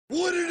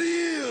What it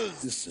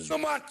is. This is the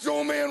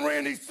Macho Man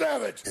Randy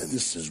Savage. And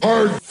this is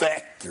Hard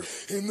Factor.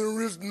 And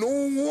there is no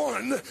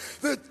one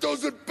that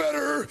does it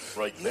better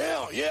right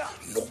now. Yeah,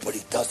 nobody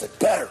does it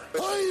better.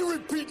 I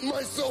ain't repeating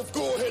myself.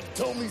 Go ahead,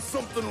 tell me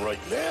something right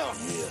now.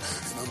 Yeah,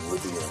 and I'm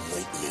living in a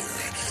nightmare.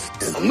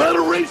 And I'm not a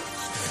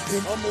racist.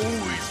 And I'm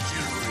always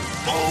cheering.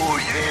 Oh,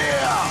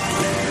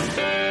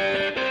 yeah.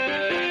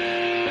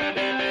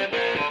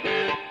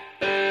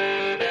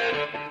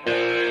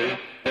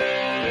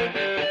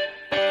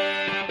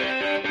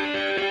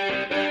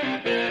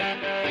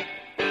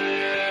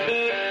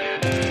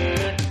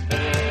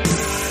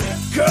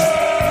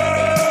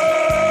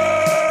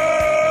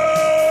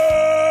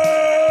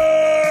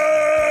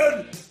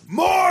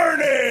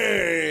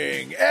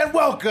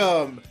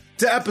 Welcome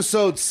to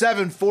episode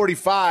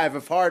 745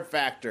 of Hard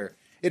Factor.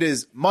 It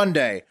is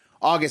Monday,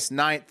 August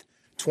 9th,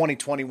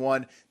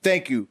 2021.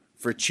 Thank you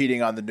for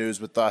cheating on the news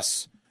with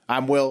us.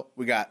 I'm Will.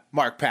 We got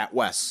Mark, Pat,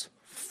 Wes.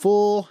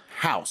 Full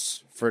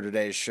house for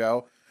today's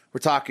show. We're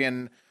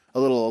talking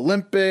a little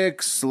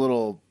Olympics, a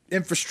little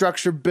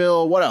infrastructure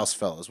bill. What else,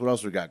 fellas? What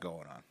else we got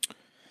going on?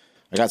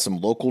 I got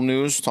some local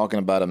news talking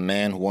about a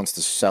man who wants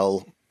to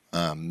sell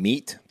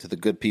meat to the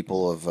good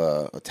people of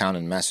a town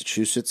in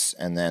Massachusetts,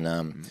 and then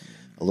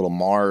a little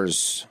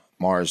Mars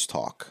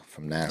talk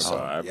from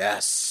NASA.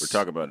 Yes. We're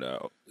talking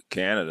about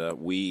Canada,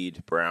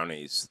 weed,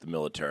 brownies, the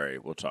military.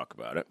 We'll talk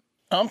about it.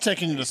 I'm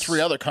taking you to 3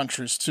 other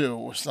countries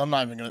too. So I'm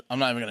not even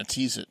gonna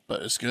tease it,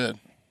 but it's good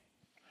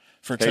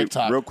for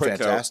TikTok. Real quick,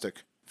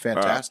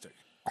 Fantastic.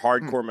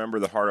 Hardcore member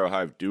of the Hardo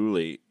Hive,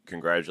 Dooley.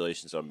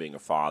 Congratulations on being a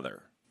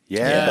father.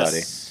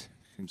 Yes.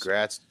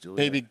 Congrats, Julia.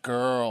 Baby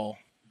girl.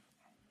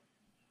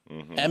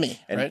 Mm-hmm. Emmy,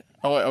 right?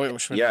 Oh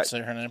wait, should we not say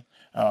her name?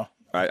 Oh,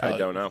 I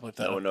don't know.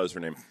 No one knows her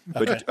name.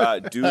 Okay.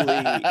 But Dooley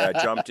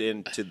jumped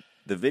into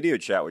the video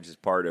chat, which is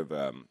part of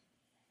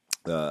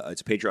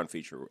it's a Patreon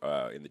feature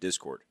in the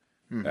Discord,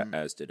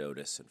 as did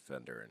Otis and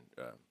Fender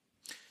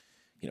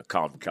and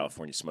Colin from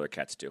California, some other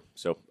cats too.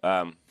 So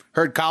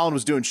heard Colin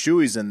was doing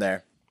shoeies in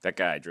there. that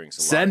guy drinks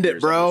a lot. Send of it,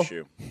 beers bro. on his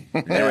shoe.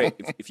 Anyway,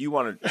 if you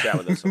want to chat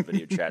with us on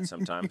video chat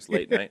sometimes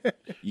late night,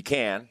 you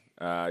can.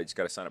 You just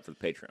got to sign up for the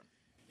Patreon.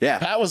 Yeah.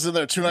 Pat was in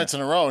there 2 nights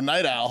in a row.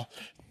 Night owl.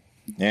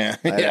 Yeah,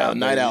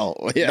 night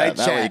owl. Yeah, Night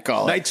that's chat. what you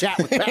call it. Night chat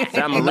with Pat.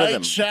 I'm a Night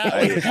rhythm.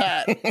 chat with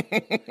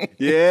Pat.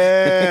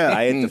 Yeah.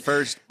 I ate the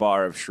first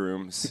bar of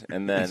shrooms,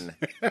 and then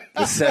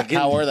the second.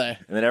 How were they?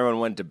 And then everyone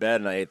went to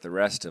bed, and I ate the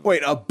rest of them.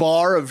 Wait, a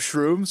bar of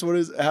shrooms? What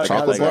is how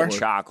Chocolate does that bar? work?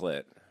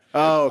 Chocolate.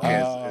 Oh, okay.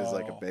 It's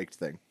like a baked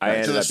thing. I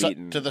ended up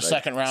eating. Did the like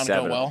second round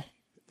 7 go of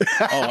them.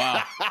 well? Oh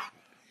wow.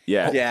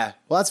 Yeah. Yeah.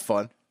 Well, that's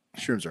fun.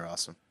 Shrooms are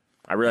awesome.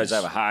 I realized I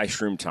have a high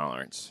shroom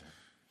tolerance.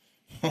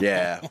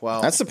 Yeah.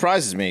 Well, That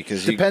surprises me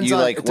because you Depends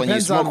on- like it when you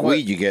depends on smoke what-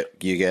 weed,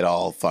 you get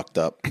all fucked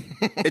up.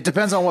 it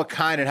depends on what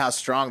kind and how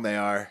strong they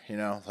are.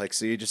 Like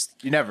so, you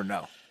never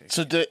know.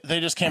 So they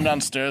just came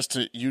downstairs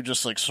to you,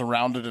 just like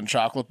surrounded in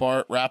chocolate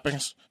bar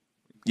wrappings.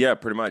 Yeah,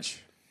 pretty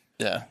much.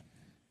 Yeah.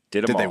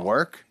 Did Did they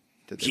work?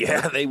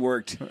 Yeah, they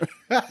worked.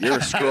 You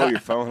ever scroll your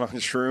phone on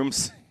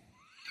shrooms?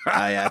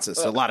 Yeah. It's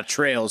a lot of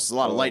trails. A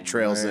lot of light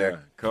trails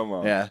there. Come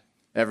on. Yeah.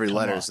 Every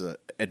letter's an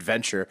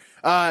adventure.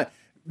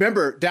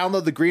 Remember,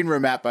 download the Green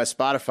Room app by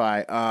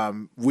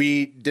Spotify.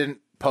 We didn't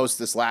post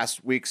this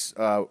last week's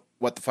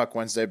What the Fuck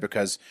Wednesday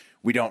because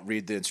we don't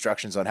read the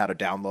instructions on how to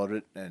download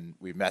it, and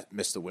we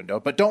missed the window.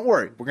 But don't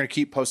worry, we're going to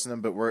keep posting them.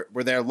 But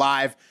we're there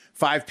live,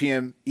 5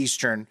 p.m.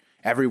 Eastern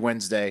every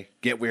Wednesday.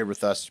 Get weird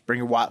with us. Bring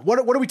your what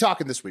are we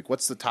talking this week?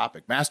 What's the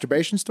topic?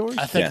 Masturbation stories?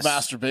 I think Yes.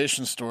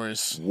 masturbation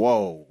stories.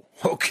 Whoa.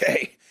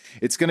 Okay.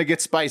 It's going to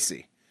get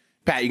spicy.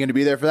 Pat, you going to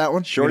be there for that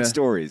one? Short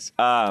stories.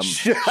 Yeah.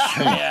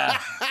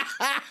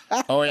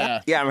 Oh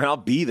yeah. Yeah, I mean, I'll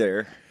be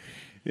there.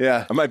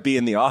 Yeah. I might be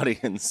in the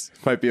audience.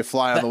 Might be a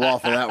fly on the wall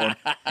for that one.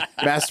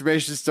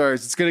 Masturbation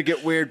stories. It's going to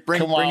get weird. Bring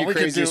Come on, your we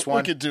craziest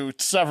one. We could do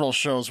several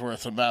shows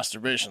worth of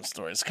masturbation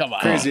stories. Come on.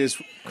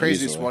 Craziest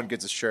Easily. one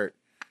gets a shirt.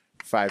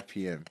 5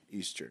 p.m.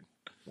 Eastern,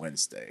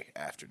 Wednesday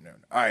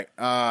afternoon. All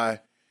right.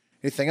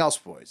 Anything else,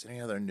 boys? Any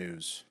other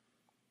news?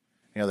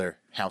 Any other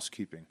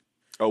housekeeping?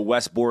 Oh,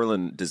 Wes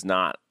Borland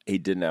he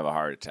didn't have a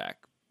heart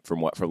attack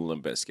from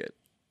Limp Bizkit,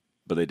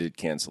 but they did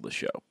cancel the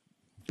show.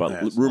 But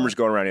That's rumors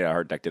going around he had a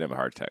heart attack, didn't have a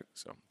heart attack.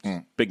 So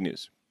big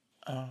news.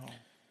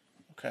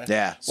 Okay.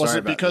 Yeah. Was sorry it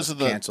about because the of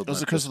the canceled was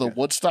it Limp because of the Bizkit.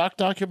 Woodstock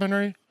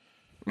documentary?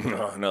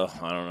 No,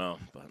 I don't know.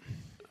 But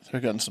They're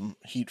getting some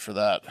heat for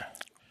that.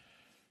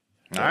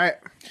 All right.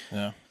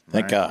 Yeah.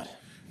 Thank God.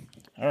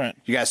 All right.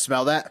 You guys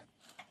smell that?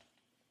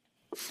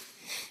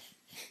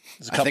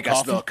 Is it a I cup think of I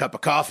coffee? smell a cup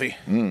of coffee.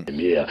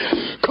 Yeah.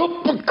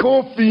 Cup of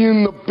coffee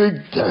in the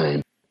big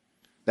time.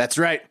 That's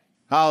right.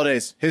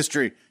 Holidays,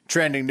 history,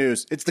 trending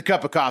news. It's the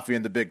cup of coffee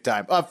in the big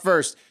time. Up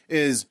first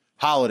is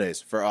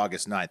holidays for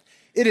August 9th.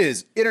 It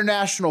is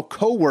International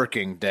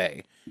Co-working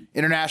Day,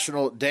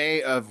 International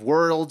Day of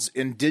World's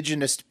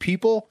Indigenous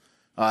People,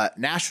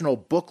 National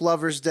Book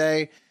Lovers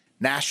Day,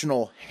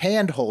 National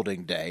Hand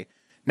Holding Day,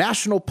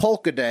 National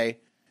Polka Day,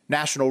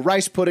 National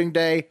Rice Pudding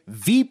Day,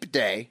 Veep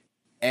Day,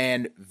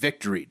 and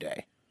Victory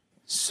Day.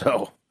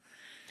 So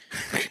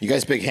You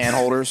guys big hand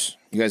holders?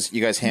 You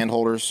guys hand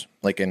holders?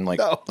 Like in like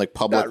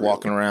public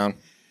walking around?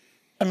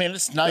 I mean,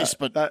 it's nice,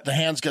 but the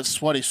hands get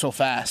sweaty so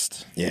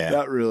fast. Yeah.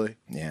 Not really.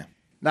 Yeah.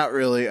 Not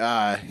really.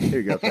 Here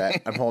you go,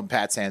 Pat. I'm holding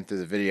Pat's hand through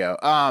the video.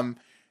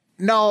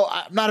 No,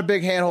 I'm not a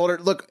big hand holder.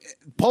 Look,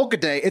 Polka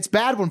Day. It's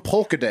bad when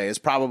Polka Day is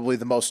probably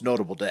the most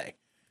notable day.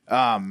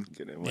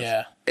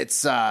 Yeah.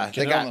 It's Get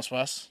they on got. this,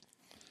 Wes.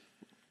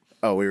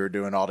 Oh, we were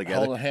doing all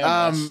together. Hold a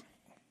hand, Wes.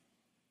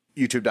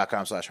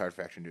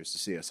 YouTube.com/hardfactornews to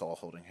see us all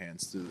holding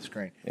hands through the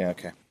screen. Yeah,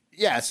 okay.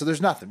 Yeah, so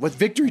there's nothing. With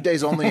Victory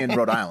Day's only in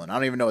Rhode Island. I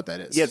don't even know what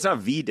that is. Yeah, it's not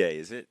V-Day,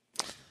 is it?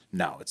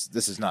 No,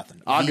 this is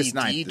nothing. August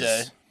 9th.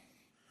 Day.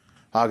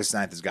 August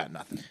 9th has got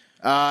nothing.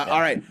 All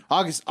right.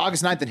 August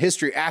 9th in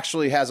history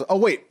actually has. Oh,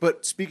 wait.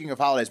 But speaking of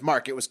holidays,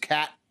 Mark, it was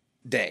Cat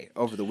Day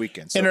over the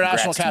weekend. So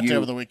International congrats to Cat Day you.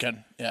 over the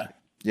weekend. Yeah.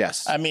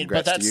 Yes. I mean,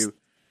 congrats but to you.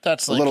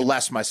 that's a like little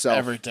less myself.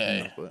 every day.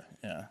 You know, but-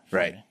 Yeah.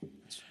 right.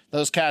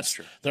 Those cats,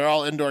 they're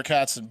all indoor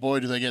cats, and boy,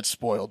 do they get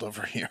spoiled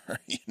over here.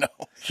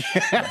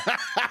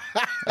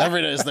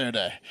 Every day is their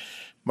day.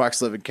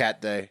 Mark's living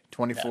Cat Day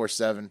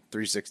 24/7,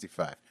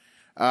 365.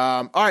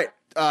 All right.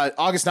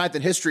 August 9th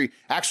in history,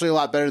 actually a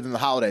lot better than the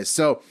holidays.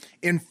 So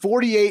in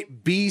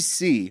 48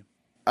 BC,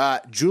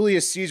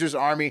 Julius Caesar's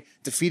army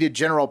defeated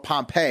General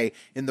Pompey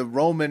in the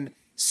Roman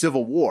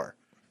Civil War.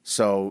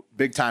 So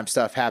big time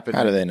stuff happened.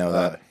 How do they know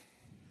that?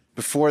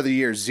 Before the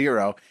year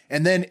 0.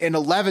 And then in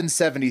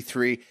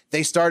 1173,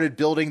 they started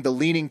building the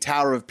Leaning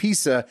Tower of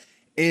Pisa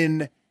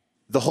in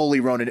the Holy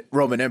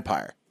Roman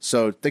Empire.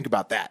 So think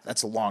about that.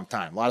 That's a long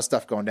time. A lot of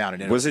stuff going down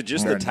in Italy. Was it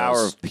just the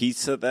Tower of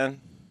Pisa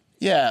then?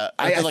 Yeah.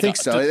 I think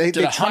so. Did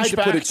They a tried to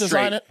put hunchback it straight.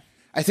 design it?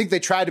 I think they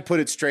tried to put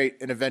it straight,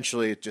 and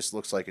eventually it just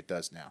looks like it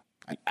does now.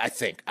 I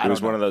think. It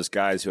was one of those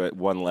guys who had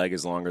one leg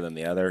is longer than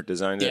the other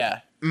designed it. Yeah.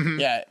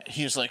 Yeah.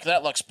 He's like,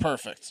 that looks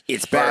perfect.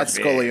 It's bad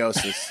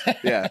scoliosis.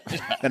 Yeah.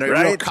 And a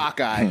real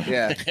cockeye.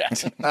 Yeah.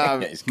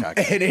 He's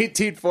cocky. In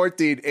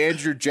 1814,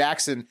 Andrew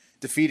Jackson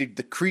defeated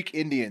the Creek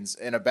Indians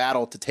in a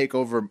battle to take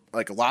over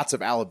like lots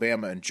of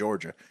Alabama and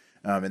Georgia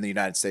in the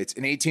United States.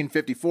 In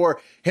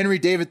 1854, Henry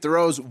David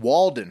Thoreau's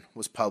Walden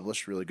was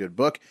published, really good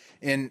book.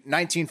 In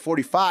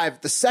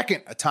 1945, the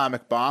second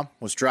atomic bomb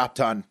was dropped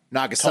on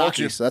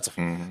Nagasaki. So that's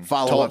a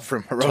follow-up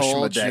from Hiroshima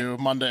Told Day. you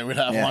Monday we'd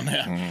have one.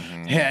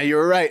 Yeah. Yeah, you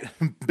were right.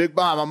 Big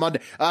bomb on Monday.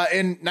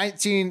 In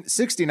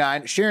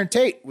 1969, Sharon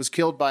Tate was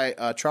killed by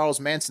Charles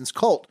Manson's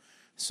cult.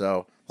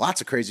 So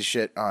lots of crazy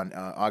shit on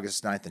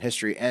August 9th in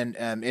history. And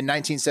in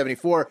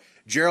 1974,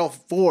 Gerald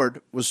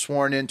Ford was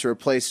sworn in to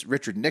replace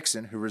Richard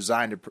Nixon, who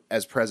resigned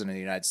as president of the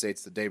United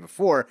States the day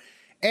before.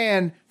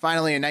 And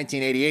finally, in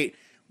 1988,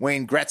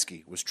 Wayne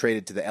Gretzky was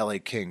traded to the LA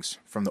Kings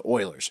from the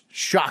Oilers,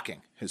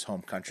 shocking his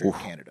home country of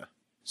Canada.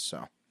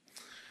 So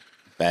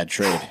Bad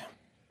trade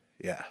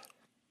yeah.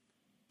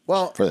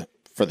 Well,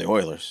 for the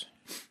Oilers.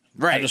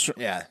 right. I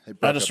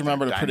just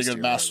remembered a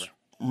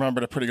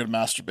pretty good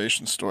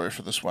masturbation story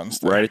for this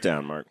Wednesday. Write it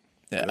down, Mark.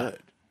 Yeah. Good.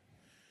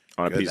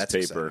 On a Good, piece that's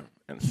of paper.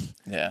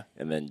 Yeah.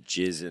 And then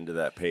jizz into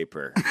that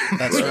paper.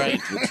 That's right.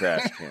 Into the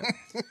trash can.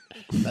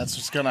 That's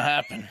what's going to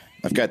happen.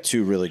 I've got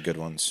two really good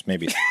ones,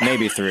 maybe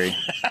three.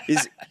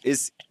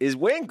 Is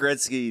Wayne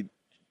Gretzky?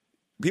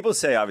 People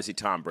say obviously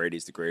Tom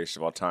Brady's the greatest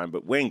of all time,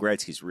 but Wayne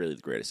Gretzky's really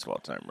the greatest of all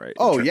time, right?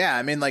 Oh, yeah.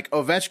 I mean, like,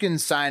 Ovechkin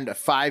signed a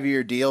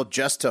 5-year deal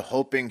just to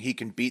hoping he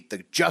can beat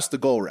the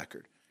goal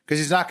record. Because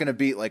he's not going to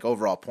beat, like,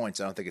 overall points.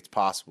 I don't think it's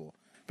possible.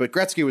 But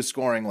Gretzky was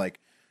scoring, like,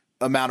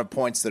 amount of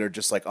points that are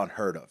just, like,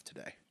 unheard of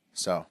today.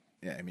 So,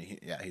 yeah, I mean,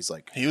 he's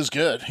like... He was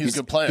good. He's a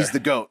good player. He's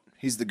the GOAT.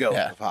 He's the GOAT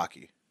Yeah. of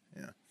hockey.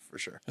 Yeah, for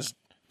sure. His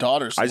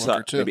daughter's I a just looker,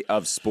 thought too. maybe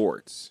of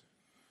sports.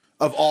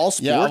 Of all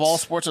sports? Yeah, of all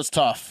sports, it's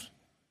tough.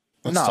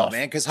 It's No, tough.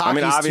 man, because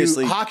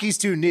obviously- hockey's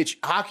too niche.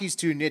 Hockey's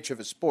too niche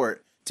of a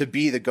sport to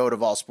be the GOAT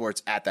of all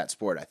sports at that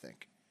sport, I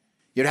think.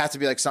 You'd have to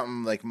be like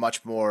something like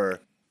much more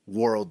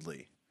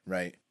worldly,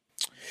 right?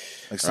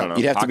 Like something,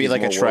 You'd have to be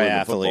Hockey's like a more worldly than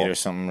triathlete football. or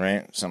something,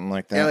 right? Something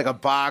like that. yeah, like a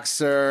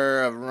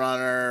boxer, a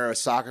runner, a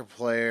soccer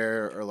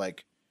player, or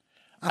like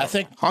I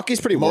think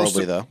Hockey's pretty most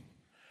worldly, of- though.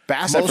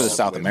 basketball. for the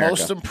South America.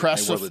 most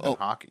impressive, than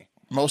hockey.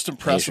 most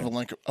impressive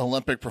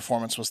Olympic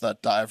performance was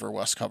that diver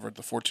Wes covered,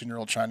 the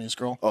 14-year-old Chinese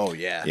girl. Oh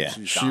yeah, Yeah.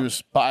 She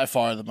was by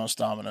far the most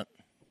dominant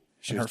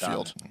in her was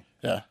field. dominant.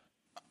 Yeah.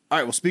 All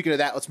right. Well, speaking of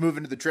that, let's move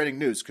into the trending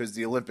news because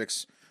the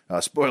Olympics.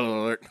 Spoiler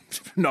alert: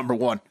 number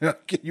one.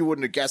 You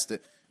wouldn't have guessed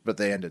it, but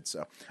they ended.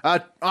 So,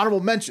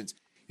 honorable mentions: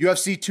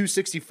 UFC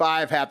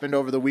 265 happened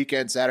over the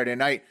weekend, Saturday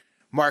night.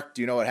 Mark,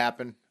 do you know what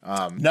happened?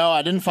 No,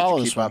 I didn't follow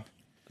keep this one. up?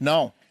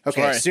 No.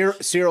 Okay, Sorry.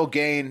 Cyril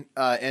Gain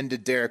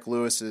ended Derek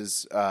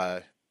Lewis's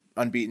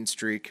unbeaten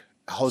streak.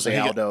 Jose he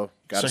Aldo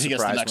got a he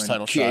gets the surprise next win.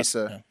 title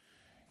Chiesa, shot.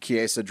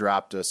 Chiesa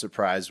dropped a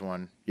surprise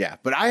one. Yeah,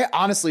 but I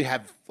honestly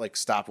have like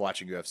stopped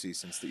watching UFC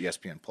since the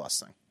ESPN Plus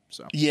thing.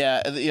 So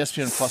Yeah, the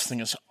ESPN Plus thing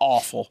is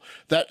awful.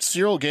 That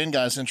Cyril Gain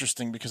guy is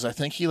interesting because I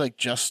think he like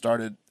just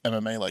started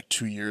MMA like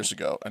 2 years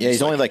ago. And Yeah,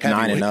 he's only like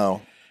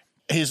 9-0.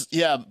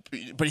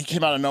 But he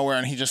came out of nowhere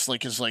and he just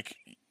like is like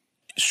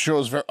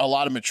shows a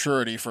lot of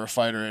maturity for a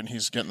fighter, and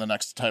he's getting the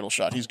next title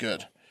shot. He's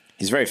good.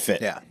 He's very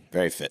fit. Yeah.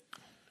 Very fit.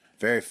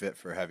 Very fit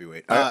for a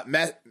heavyweight.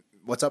 Matt,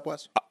 what's up,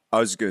 Wes? I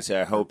was going to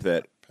say, I hope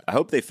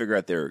they figure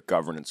out their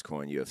governance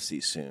coin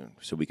UFC soon,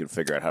 so we can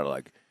figure out how to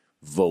like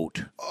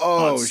vote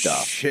on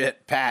stuff.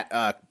 Shit, Pat.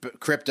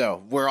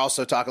 Crypto. We're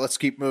also talking. Let's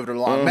keep moving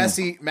along.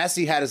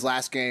 Messi had his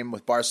last game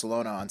with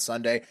Barcelona on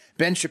Sunday.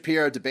 Ben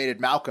Shapiro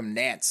debated Malcolm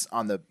Nance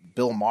on the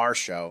Bill Maher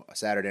show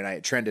Saturday night.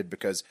 It trended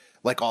because,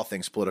 like all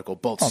things political,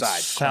 both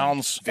sides.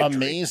 Sounds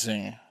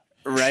amazing,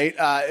 right?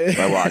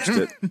 I watched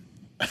it.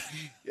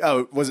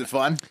 Oh, was it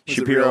fun?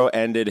 Shapiro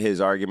ended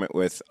his argument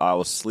with, "I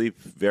will sleep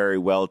very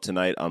well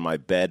tonight on my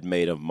bed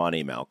made of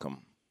money,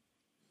 Malcolm."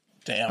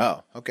 Damn.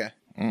 Oh, okay.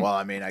 Well,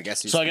 I mean, I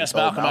guess he's. So I guess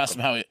Malcolm asked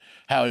him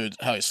how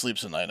he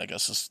sleeps at night. I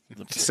guess is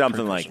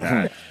something like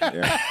that.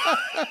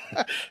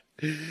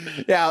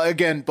 Yeah.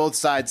 Again, both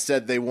sides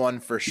said they won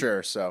for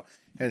sure. So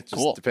it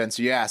just depends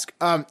who you ask.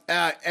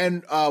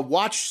 And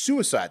watch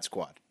Suicide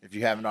Squad if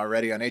you haven't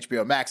already on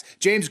HBO Max.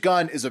 James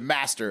Gunn is a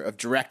master of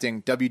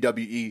directing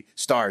WWE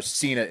stars.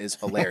 Cena is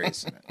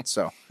hilarious in it.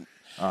 So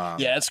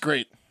yeah, it's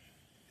great.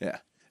 Yeah.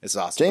 It's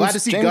awesome. Glad to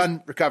see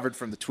Gunn recovered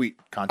from the tweet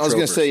controversy. I was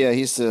going to say, yeah,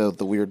 he's the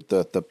weird,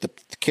 the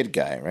kid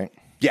guy, right?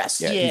 Yes.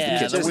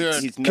 Yeah, the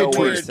weird, he's no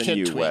worse than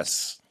you,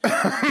 Wes.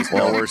 He's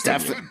no worse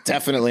than you.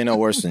 Definitely no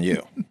worse than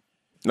you.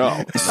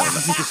 No.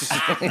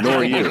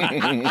 Nor you.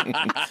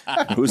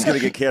 Who's going to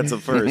get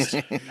canceled first?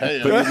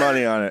 Put your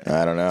money on it.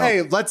 I don't know.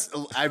 Hey,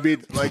 I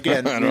mean,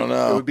 again, I don't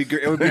know. It would be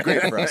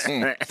great for us.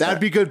 That'd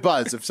be good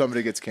buzz if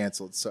somebody gets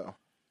canceled. So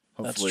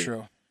hopefully. That's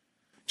true.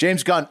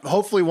 James Gunn.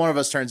 Hopefully, one of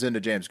us turns into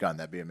James Gunn.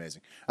 That'd be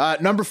amazing.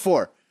 Number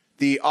 4,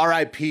 the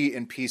RIP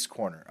in Peace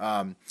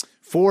Corner.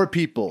 4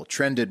 people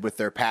trended with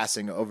their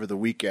passing over the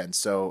weekend.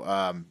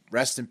 So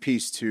rest in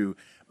peace to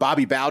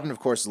Bobby Bowden, of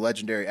course, the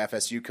legendary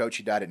FSU coach.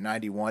 He died at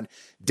 91.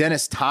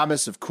 Dennis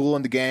Thomas of Kool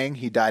and the Gang.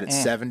 He died at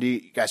 70.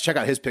 You guys, check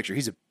out his picture.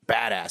 He's a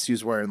badass. He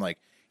was wearing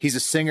he's a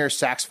singer,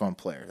 saxophone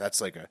player.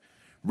 That's like a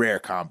rare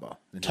combo.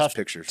 Tough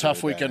pictures.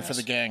 Tough weekend for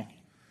the gang.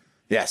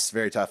 Yes,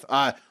 very tough.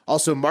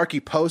 Also,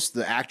 Marky Post,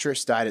 the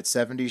actress, died at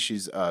 70.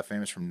 She's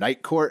famous from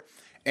Night Court.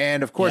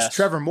 And, of course,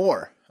 Trevor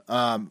Moore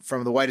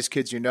from The Whitest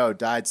Kids You Know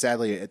died,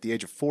 sadly, at the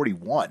age of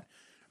 41.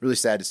 Really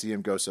sad to see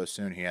him go so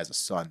soon. He has a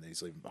son that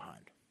he's leaving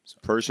behind. So.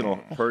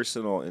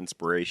 Personal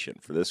inspiration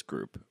for this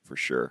group, for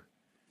sure.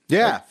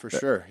 Yeah, for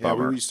sure. Yeah,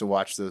 we used to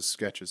watch those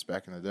sketches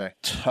back in the day.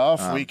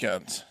 Tough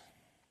weekend.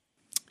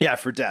 Yeah,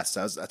 for deaths.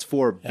 That's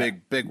 4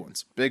 big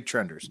ones. Big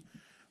trenders.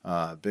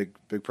 Big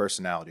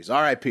personalities.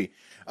 RIP.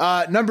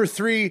 Number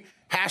 3,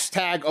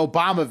 hashtag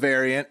Obama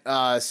variant.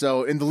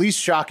 So in the least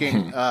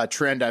shocking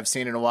trend I've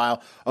seen in a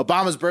while,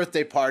 Obama's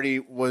birthday party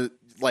was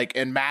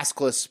and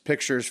maskless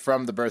pictures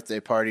from the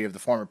birthday party of the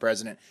former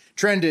president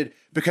trended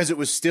because it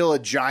was still a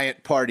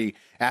giant party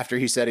after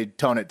he said he'd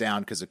tone it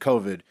down because of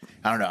COVID.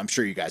 I don't know. I'm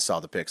sure you guys saw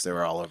the pics. They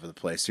were all over the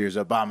place. Here's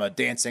Obama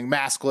dancing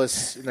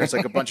maskless. And there's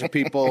a bunch of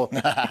people.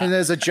 And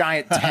there's a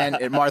giant tent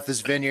at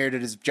Martha's Vineyard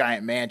at his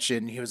giant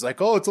mansion. He was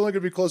like, oh, it's only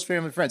going to be close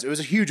family and friends. It was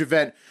a huge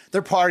event.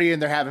 They're partying.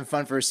 They're having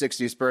fun for his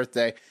 60th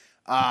birthday.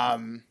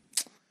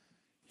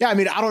 Yeah, I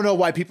mean, I don't know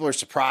why people are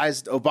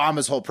surprised.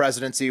 Obama's whole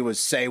presidency was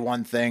say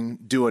one thing,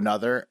 do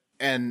another.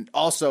 And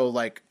also,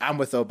 I'm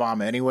with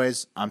Obama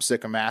anyways. I'm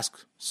sick of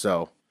masks,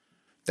 so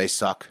they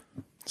suck.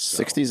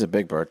 60 is a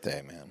big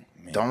birthday, man.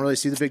 Don't really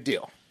see the big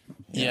deal.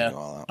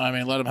 Yeah. I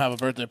mean, let him have a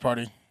birthday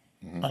party.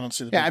 I don't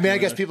see the big I mean, deal I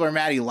guess either. people are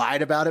mad he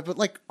lied about it, but,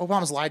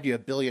 Obama's lied to you a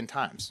billion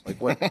times.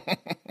 What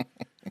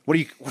what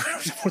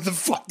the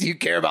fuck do you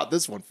care about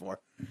this one for?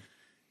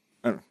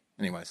 I don't know.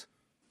 Anyways.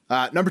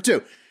 Number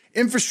 2.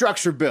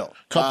 Infrastructure bill.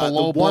 Couple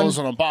low blows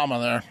on Obama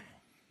there.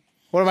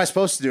 What am I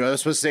supposed to do? I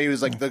was supposed to say he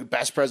was the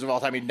best president of all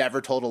time. He never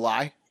told a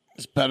lie.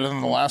 He's better than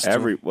the last two.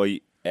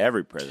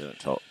 Every president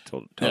tells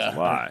a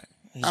lie.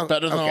 He's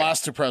better than the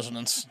last 2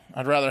 presidents.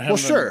 I'd rather him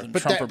than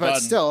but Trump or but Biden.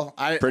 still,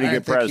 I Pretty didn't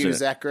good think president. he was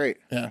that great.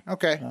 Yeah.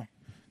 Okay.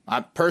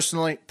 Yeah.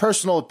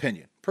 Personal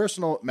opinion.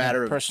 Personal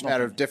matter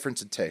of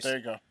difference in taste. There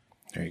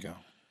you go.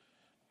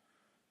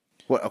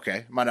 What?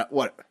 Okay.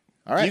 What?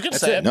 All right. You can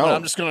that's say it, No. but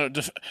I'm just going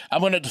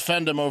to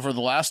defend him over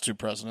the last 2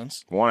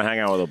 presidents. Want to hang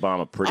out with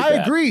Obama pretty I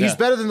bad. agree. He's Yeah.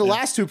 better than the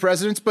last 2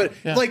 presidents, but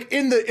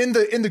in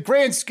the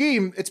grand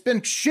scheme, it's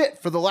been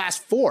shit for the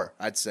last 4.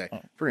 I'd say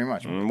pretty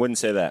much. Wouldn't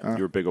say that. You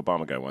were a big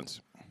Obama guy once.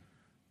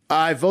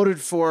 I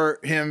voted for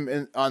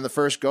him on the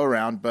first go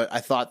round, but I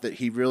thought that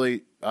he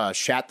really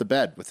shat the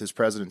bed with his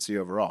presidency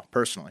overall,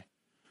 personally.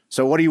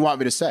 So what do you want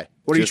me to say?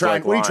 What are you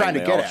trying to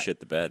get at?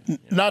 Shit the bed.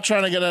 Not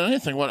trying to get at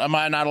anything. What am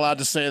I not allowed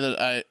to say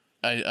that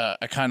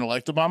I kind of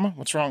liked Obama?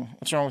 What's wrong?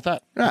 What's wrong with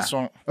that? What's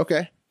wrong?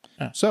 Okay.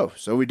 Yeah. So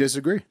we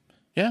disagree.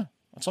 Yeah,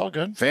 that's all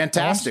good.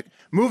 Fantastic.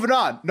 Moving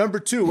on. Number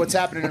 2, what's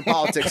happening in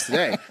politics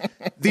today?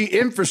 The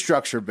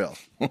infrastructure bill.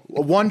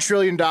 $1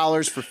 trillion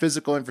for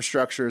physical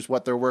infrastructure is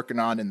what they're working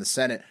on in the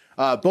Senate.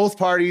 Both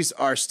parties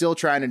are still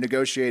trying to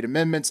negotiate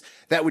amendments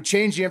that would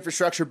change the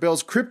infrastructure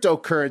bill's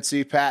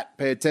cryptocurrency, Pat,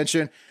 pay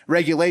attention,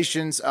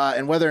 regulations,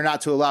 and whether or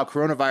not to allow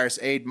coronavirus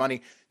aid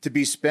money to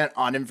be spent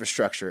on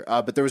infrastructure.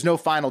 But there was no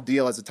final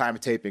deal as the time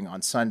of taping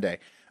on Sunday.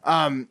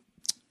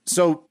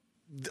 So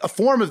a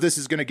form of this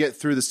is going to get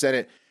through the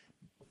Senate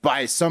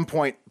by some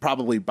point,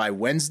 probably by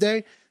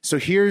Wednesday. So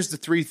here's the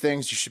three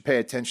things you should pay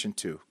attention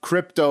to.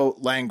 Crypto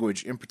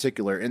language in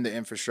particular in the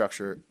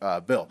infrastructure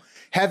bill.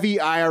 Heavy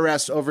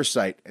IRS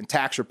oversight and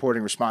tax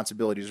reporting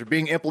responsibilities are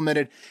being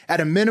implemented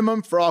at a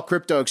minimum for all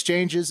crypto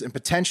exchanges and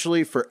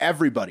potentially for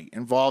everybody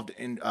involved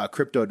in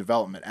crypto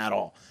development at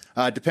all,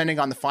 depending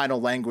on the final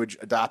language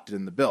adopted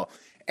in the bill.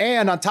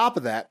 And on top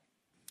of that,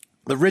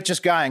 the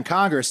richest guy in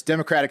Congress,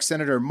 Democratic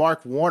Senator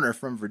Mark Warner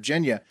from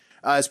Virginia,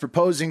 is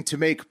proposing to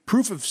make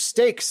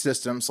proof-of-stake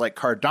systems like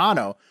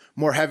Cardano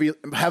more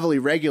heavily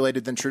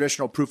regulated than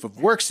traditional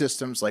proof-of-work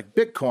systems like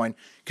Bitcoin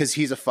because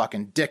he's a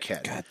fucking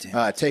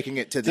dickhead. Taking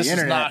it to the internet.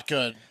 This is not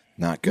good.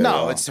 Not good.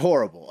 No, it's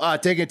horrible.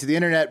 Taking it to the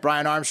internet,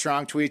 Brian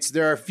Armstrong tweets,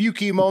 there are a few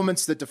key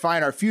moments that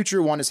define our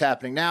future. One is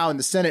happening now in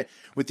the Senate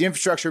with the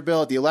infrastructure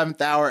bill at the 11th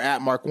hour.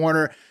 At Mark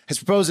Warner has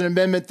proposed an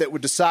amendment that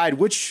would decide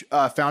which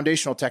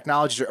foundational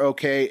technologies are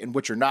okay and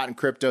which are not in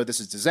crypto. This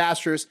is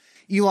disastrous.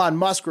 Elon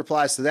Musk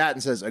replies to that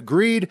and says,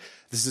 agreed.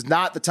 This is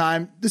not the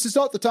time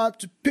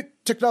to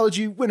pick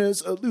technology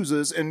winners or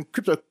losers in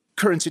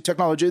cryptocurrency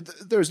technology.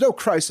 There is no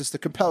crisis that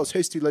compels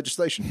hasty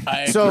legislation.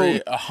 I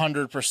agree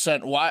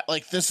 100%. Why?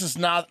 Like, this is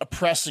not a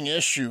pressing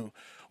issue.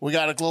 We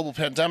got a global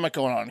pandemic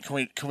going on.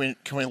 Can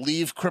we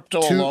leave crypto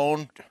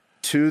alone?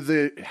 To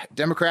the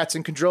Democrats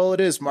in control, it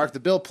is. Mark,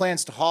 the bill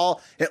plans to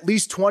haul at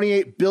least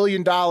 $28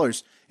 billion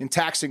in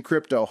taxing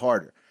crypto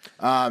harder.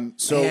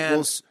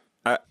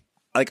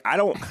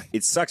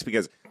 It sucks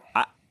because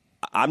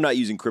I'm not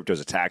using crypto as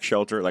a tax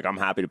shelter. Like, I'm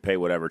happy to pay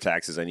whatever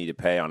taxes I need to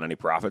pay on any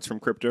profits from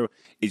crypto.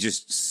 It's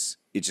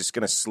just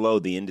going to slow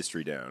the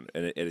industry down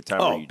at a time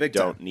where you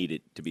don't need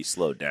it to be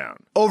slowed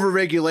down.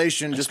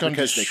 Overregulation just going to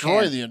because they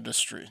destroy can. the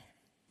industry.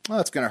 Well,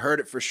 it's going to hurt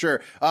it for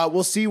sure.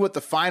 We'll see what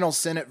the final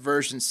Senate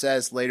version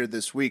says later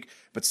this week,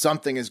 but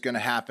something is going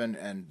to happen,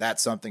 and that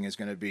something is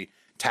going to be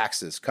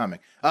taxes coming.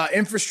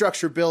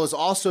 Infrastructure bill is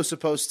also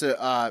supposed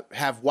to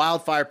have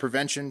wildfire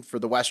prevention for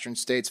the western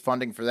states,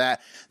 funding for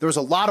that. There was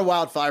a lot of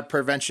wildfire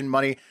prevention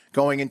money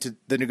going into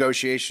the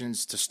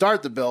negotiations to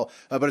start the bill,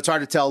 but it's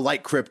hard to tell,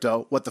 like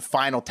crypto, what the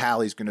final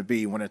tally is going to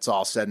be when it's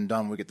all said and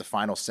done. We get the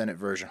final Senate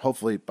version,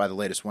 hopefully by the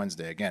latest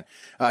Wednesday again.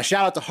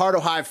 Shout out to Heart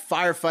Ohio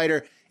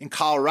firefighter in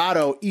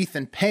Colorado,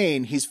 Ethan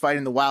Payne. He's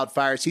fighting the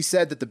wildfires. He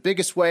said that the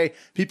biggest way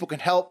people can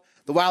help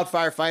the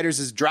wildfire fighters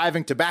is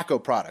driving tobacco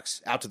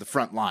products out to the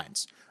front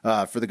lines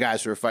for the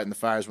guys who are fighting the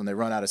fires when they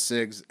run out of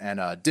cigs and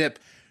dip.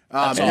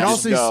 And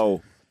also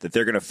know that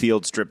they're going to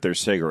field strip their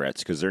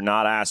cigarettes because they're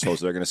not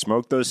assholes. They're going to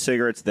smoke those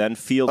cigarettes, then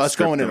field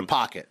strip going them. in a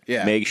pocket.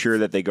 Yeah, make sure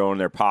that they go in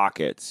their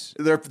pockets.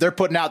 They're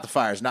putting out the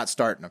fires, not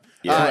starting them.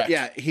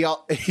 He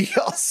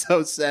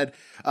also said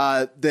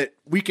that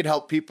we could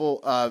help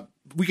people.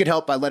 We could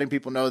help by letting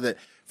people know that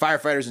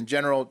firefighters in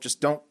general just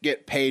don't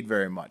get paid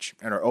very much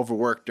and are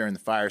overworked during the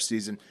fire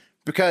season.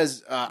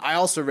 Because I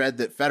also read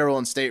that federal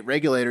and state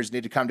regulators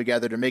need to come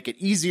together to make it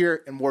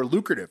easier and more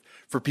lucrative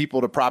for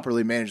people to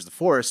properly manage the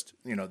forest.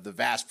 You know, the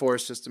vast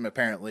forest system,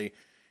 apparently,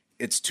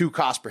 it's too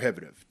cost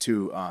prohibitive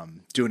to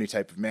do any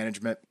type of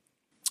management.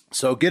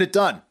 So get it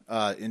done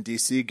in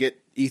D.C.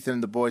 Get Ethan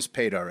and the boys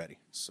paid already.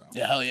 So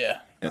yeah, hell yeah.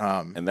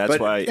 And that's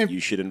why you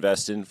should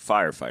invest in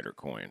Firefighter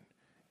Coin.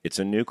 It's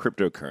a new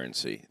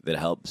cryptocurrency that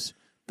helps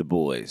the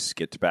boys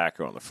get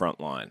tobacco on the front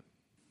line.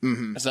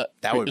 Mm-hmm.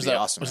 That would be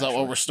awesome. Is that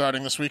what we're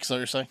starting this week? Is that what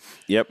you're saying?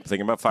 Yep.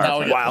 Thinking about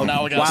Firefighter.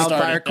 Now we got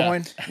Wildfire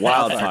Coin. Yeah.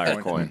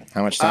 Wildfire Coin.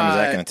 How much time is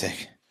that going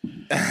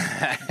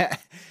to take?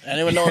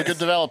 Anyone know a good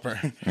developer?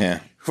 Yeah.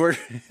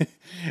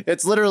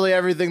 It's literally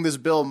everything this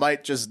bill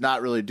might just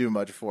not really do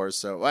much for.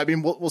 So I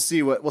mean, we'll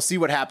see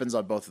what happens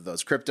on both of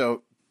those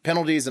crypto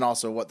penalties and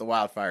also what the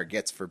wildfire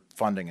gets for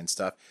funding and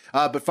stuff.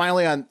 But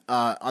finally, on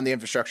the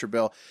infrastructure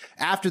bill,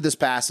 after this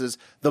passes,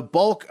 the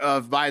bulk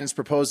of Biden's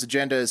proposed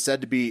agenda is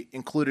said to be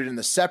included in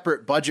the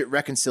separate budget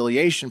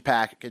reconciliation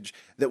package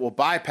that will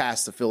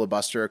bypass the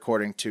filibuster,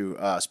 according to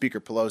Speaker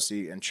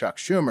Pelosi and Chuck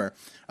Schumer.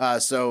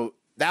 So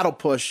that'll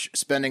push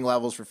spending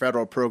levels for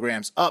federal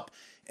programs up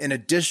an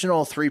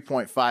additional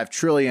 $3.5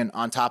 trillion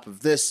on top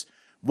of this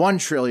 $1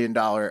 trillion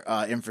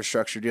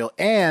infrastructure deal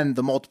and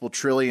the multiple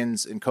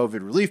trillions in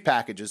COVID relief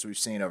packages we've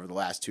seen over the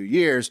last 2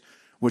 years,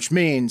 which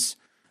means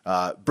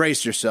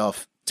brace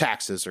yourself,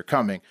 taxes are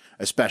coming,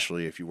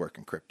 especially if you work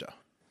in crypto.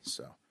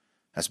 So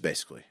that's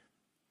basically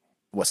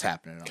what's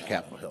happening on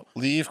Capitol Hill.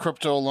 Leave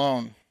crypto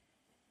alone.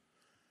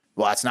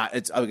 Well, that's not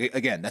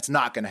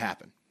going to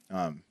happen.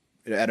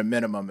 At a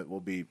minimum, it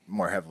will be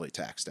more heavily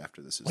taxed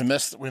after this is done.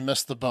 We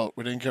missed the boat.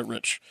 We didn't get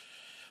rich.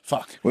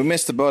 Fuck. We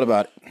missed the boat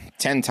about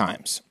 10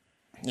 times.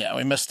 Yeah,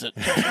 we missed it.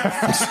 We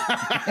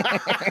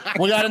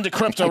got into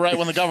crypto right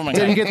when the government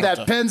didn't got get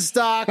that pen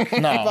stock. No.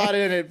 Bought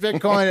in at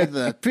Bitcoin at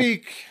the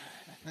peak.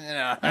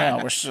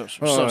 Yeah, we're so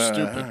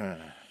stupid.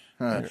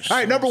 All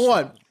right, number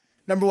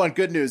one,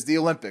 good news, the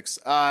Olympics.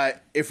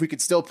 If we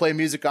could still play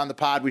music on the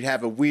pod, we'd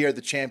have a We Are the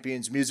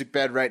Champions music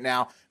bed right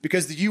now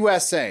because the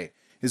USA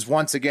is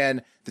once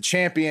again the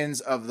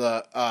champions of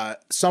the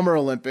Summer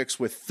Olympics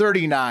with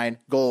 39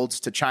 golds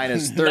to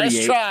China's 38.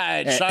 Nice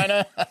try,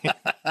 China.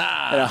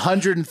 And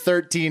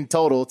 113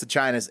 total to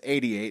China's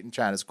 88, and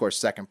China's, of course,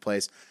 second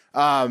place.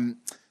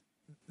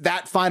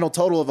 That final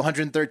total of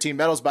 113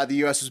 medals by the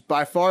U.S. is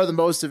by far the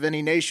most of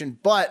any nation,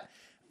 but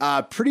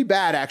pretty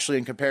bad, actually,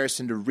 in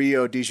comparison to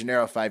Rio de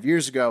Janeiro 5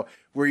 years ago,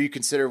 where you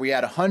consider we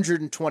had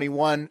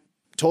 121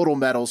 total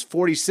medals,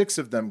 46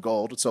 of them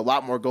gold, so a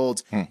lot more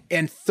golds,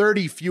 and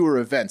 30 fewer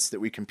events that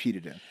we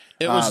competed in.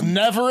 It was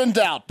never in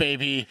doubt,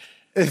 baby.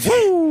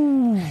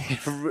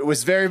 It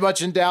was very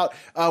much in doubt.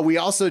 We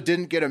also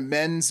didn't get a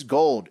men's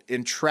gold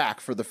in track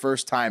for the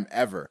first time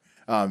ever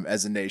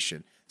as a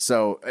nation.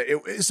 So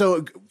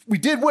we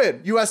did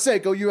win. USA,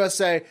 go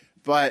USA,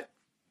 but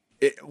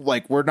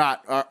we're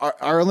not,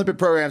 our Olympic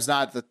program's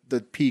not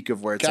the peak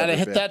of where it's Gotta ever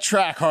hit been. that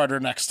track harder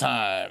next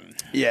time.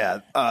 Yeah.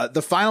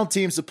 The final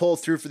teams to pull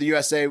through for the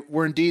USA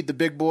were indeed the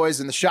big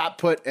boys in the shot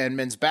put and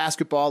men's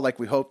basketball, like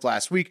we hoped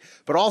last week,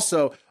 but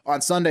also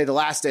on Sunday, the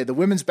last day, the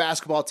women's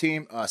basketball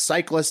team,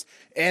 cyclists,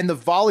 and the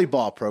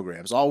volleyball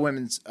programs. All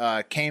women's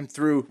came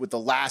through with the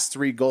last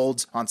 3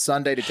 golds on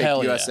Sunday to take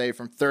the USA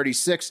from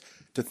 36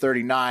 to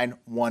 39,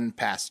 one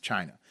past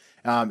China.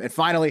 And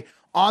finally,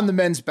 on the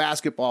men's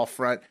basketball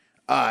front,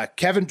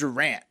 Kevin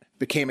Durant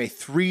became a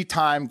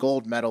 3-time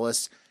gold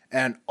medalist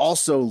and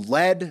also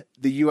led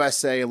the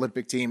USA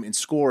Olympic team in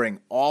scoring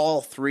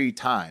all 3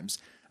 times.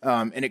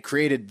 And it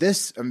created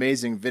this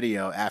amazing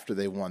video after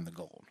they won the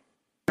gold.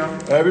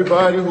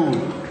 Everybody who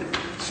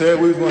said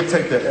we was going to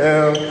take the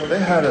L, they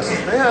had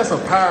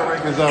some power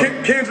rankings on.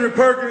 Kendrick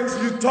Perkins,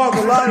 you talk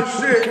a lot of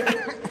shit.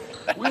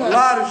 A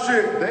lot of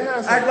shit. They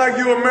had some, act like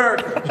you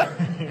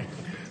American.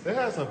 They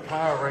had some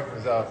power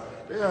rankings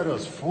out. They had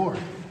us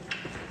 4th.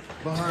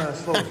 Behind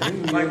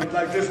Slovenia.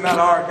 like this not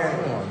our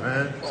game. Come on,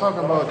 man.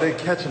 Talking about they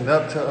catching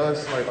up to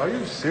us. Like, are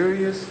you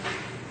serious?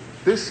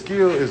 This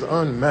skill is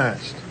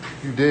unmatched.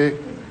 You dig?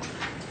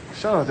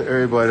 Shout out to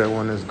everybody that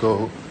won this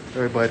gold.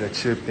 Everybody that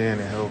chipped in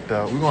and helped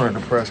out. We going to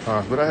the press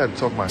conference, but I had to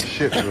talk my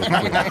shit real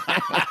quick.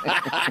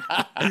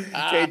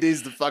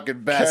 KD's the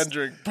fucking best.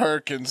 Kendrick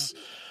Perkins.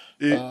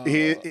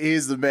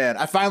 He's the man.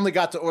 I finally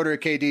got to order a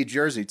KD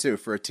jersey, too,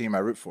 for a team I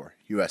root for.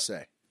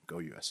 USA. Go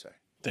USA.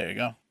 There you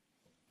go.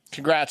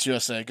 Congrats,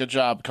 USA. Good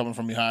job coming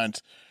from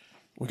behind.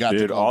 We got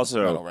the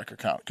medal record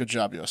count. Good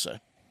job,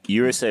 USA.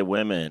 USA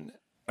women,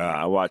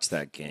 I watched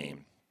that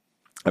game.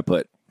 I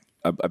bet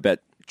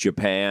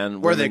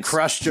Japan. Where they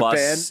crushed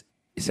Japan?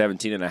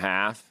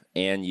 17.5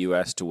 and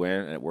U.S. to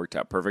win, and it worked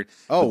out perfect.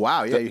 Oh,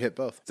 wow. Yeah, you hit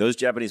both. Those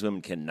Japanese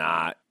women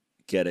cannot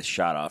get a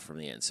shot off from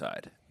the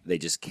inside. They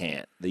just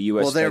can't. The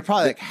U.S. Well, they were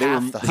probably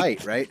half the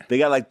height, right? They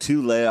got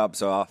 2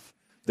 layups off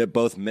that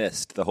both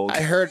missed the whole game.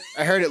 I heard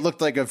it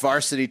looked like a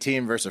varsity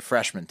team versus a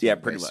freshman team. Yeah,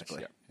 pretty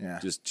basically. much. Yeah.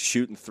 Just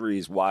shooting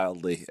threes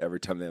wildly every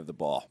time they have the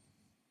ball.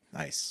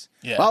 Nice.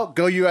 Yeah. Well,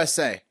 go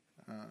USA.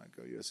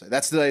 Go USA.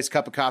 That's today's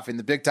Cup of Coffee in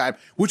the Big Time,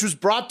 which was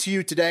brought to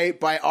you today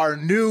by our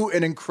new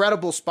and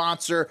incredible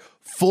sponsor,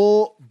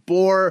 Full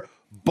Bore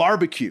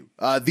Barbecue.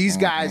 These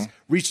guys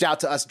reached out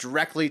to us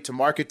directly to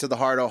market to the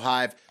Hardo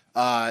Hive.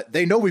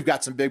 They know we've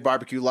got some big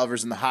barbecue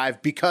lovers in the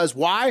Hive because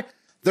why?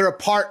 They're a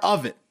part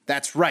of it.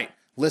 That's right.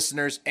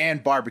 Listeners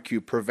and barbecue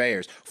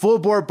purveyors. Full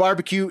Bore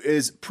Barbecue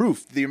is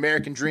proof the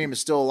American dream is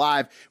still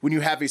alive when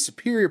you have a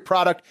superior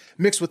product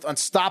mixed with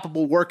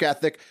unstoppable work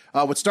ethic.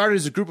 What started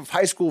as a group of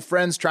high school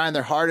friends trying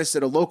their hardest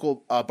at a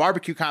local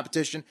barbecue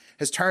competition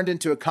has turned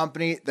into a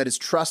company that is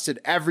trusted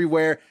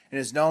everywhere and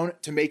is known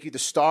to make you the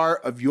star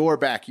of your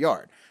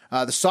backyard.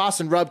 The sauce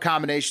and rub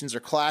combinations are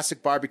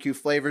classic barbecue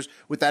flavors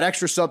with that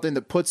extra something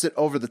that puts it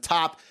over the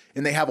top,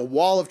 and they have a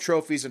wall of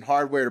trophies and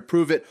hardware to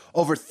prove it.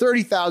 Over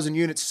 30,000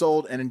 units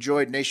sold and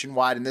enjoyed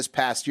nationwide in this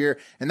past year,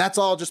 and that's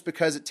all just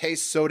because it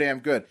tastes so damn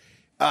good.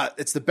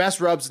 It's the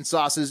best rubs and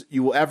sauces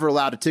you will ever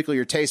allow to tickle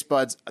your taste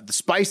buds. The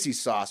spicy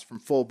sauce from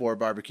Full Bore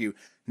Barbecue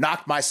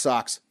knocked my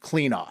socks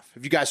clean off.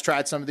 Have you guys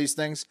tried some of these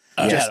things?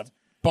 I had a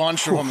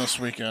bunch of them this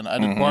weekend. I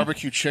did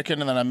barbecue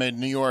chicken, and then I made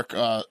New York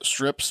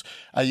strips.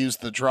 I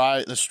used this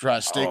dry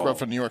steak rub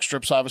from New York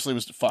strips. Obviously, it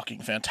was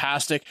fucking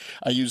fantastic.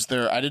 I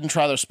didn't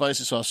try their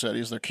spicy sauce yet. I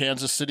used their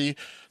Kansas City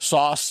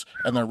sauce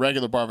and their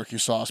regular barbecue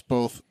sauce,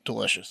 both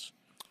delicious.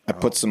 I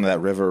put some of that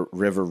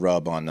river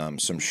rub on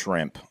some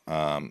shrimp,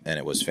 and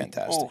it was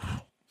fantastic.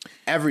 Oh.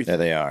 Everything. There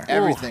they are.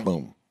 Everything.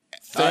 Boom.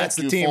 That's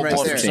the team right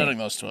there. For sending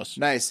those to us.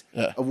 Nice.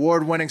 Yeah.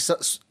 Award-winning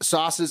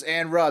sauces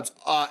and rubs.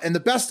 And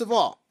the best of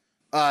all,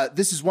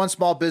 this is one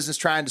small business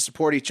trying to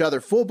support each other.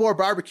 Full Bore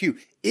Barbecue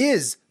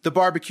is the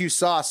barbecue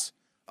sauce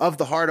of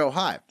the Hardo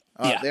Hive.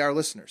 They are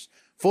listeners.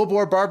 Full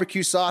Bore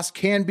Barbecue sauce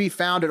can be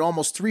found at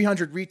almost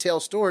 300 retail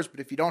stores, but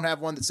if you don't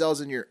have one that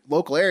sells in your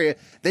local area,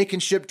 they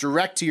can ship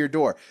direct to your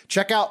door.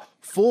 Check out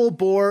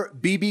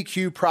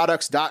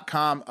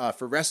fullborebbqproducts.com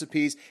for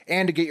recipes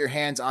and to get your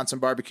hands on some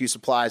barbecue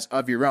supplies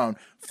of your own.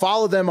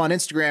 Follow them on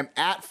Instagram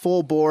at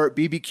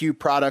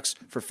fullborebbqproducts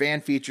for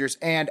fan features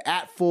and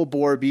at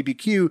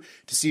fullborebbq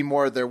to see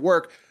more of their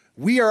work.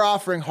 we are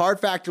offering Hard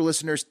Factor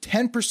listeners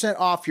 10%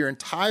 off your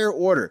entire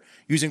order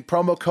using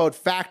promo code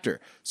FACTOR.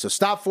 So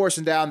stop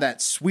forcing down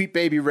that sweet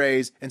baby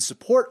raise and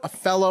support a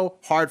fellow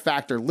Hard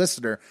Factor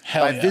listener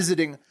by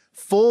visiting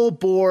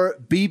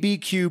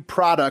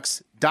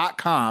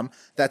fullborebbqproducts.com.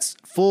 That's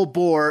full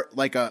bore,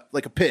 like a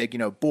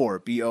pig, boar,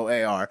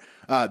 BOAR,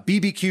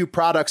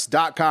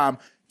 bbqproducts.com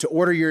to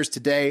order yours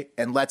today,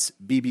 and let's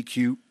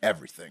BBQ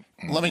everything.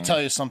 Let me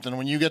tell you something.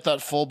 When you get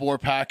that full bore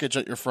package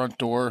at your front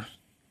door,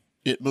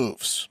 it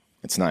moves.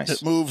 It's nice.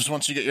 It moves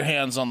once you get your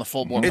hands on the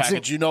full bore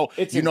package.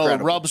 It's the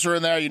incredible. rubs are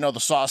in there. You know the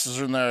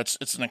sauces are in there.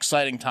 It's an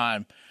exciting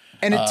time.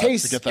 And it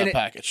tastes to get that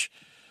package.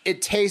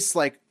 It tastes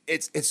like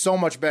it's so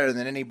much better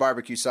than any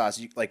barbecue sauce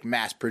like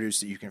mass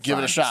produced that you can Give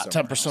find it a shot.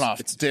 10% off.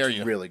 It's Dare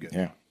you. really good.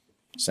 Yeah.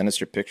 Send us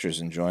your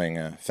pictures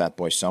enjoying Fat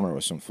Boy Summer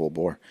with some full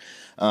bore.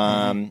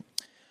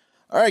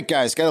 All right,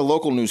 guys, got a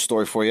local news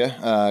story for you.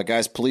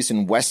 Guys, police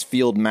in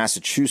Westfield,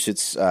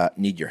 Massachusetts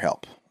need your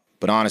help.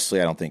 But honestly,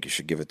 I don't think you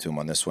should give it to them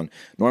on this one.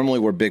 Normally,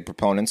 we're big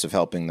proponents of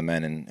helping the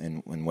men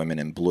and women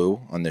in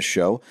blue on this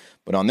show.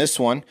 But on this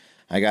one,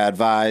 I got to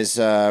advise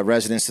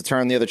residents to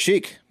turn the other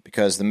cheek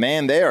because the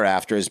man they are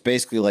after is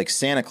basically like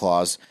Santa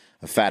Claus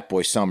of Fat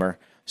Boy Summer,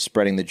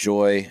 spreading the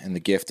joy and the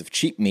gift of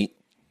cheap meat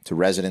to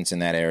residents in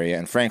that area.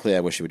 And frankly, I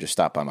wish he would just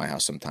stop by my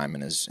house sometime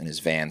in his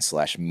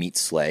van/meat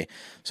sleigh.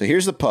 So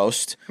here's the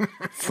post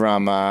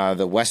from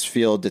the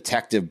Westfield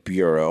Detective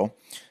Bureau,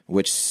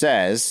 which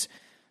says,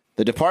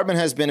 the department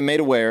has been made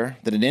aware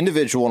that an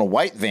individual in a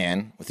white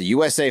van with a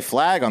USA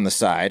flag on the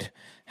side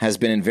has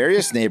been in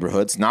various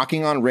neighborhoods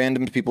knocking on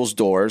random people's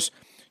doors,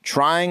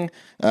 trying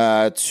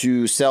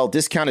to sell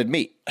discounted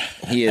meat.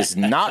 He is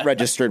not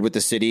registered with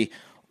the city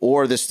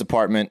or this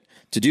department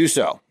to do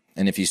so.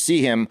 And if you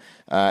see him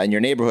in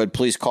your neighborhood,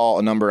 please call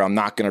a number I'm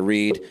not going to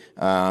read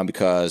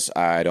because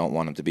I don't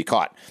want him to be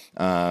caught.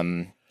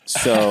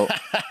 So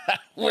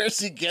where's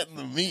he getting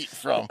the meat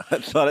from? I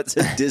thought it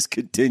said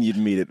discontinued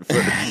meat at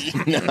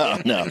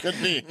first. no. Could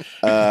be.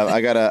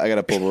 I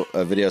gotta pull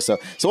a video. So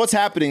what's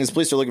happening is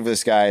police are looking for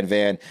this guy in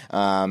van,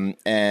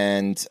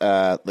 and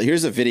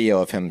here's a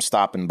video of him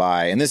stopping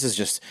by, and this is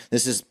just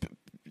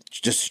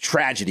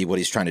tragedy what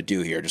he's trying to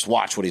do here. Just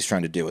watch what he's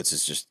trying to do.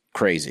 It's just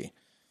crazy.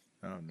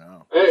 Oh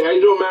no! Hey, how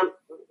you doing, man?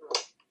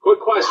 Quick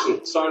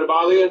question. Sorry to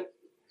bother you.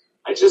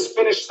 I just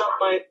finished up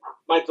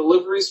my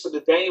deliveries for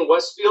the day in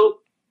Westfield.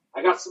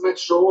 I got some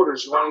extra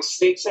orders. You want any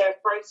steaks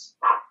half price?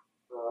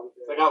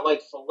 I got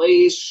like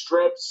fillets,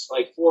 strips,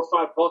 like $4 or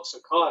 $5 a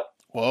cut.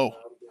 Whoa.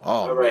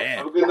 All right. man.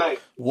 Have a good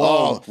night.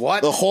 Whoa!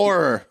 what? The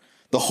horror!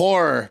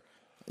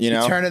 You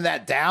know, Turning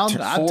that down?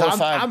 $4 or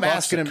 $5 I'm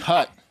asking a him.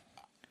 cut.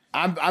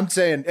 I'm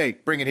saying, hey,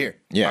 bring it here.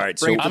 yeah. All right,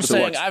 so Bring it I'm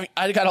saying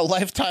I got a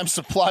lifetime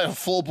supply of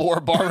full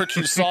bore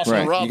barbecue sauce Right.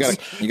 and rubs.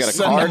 You got a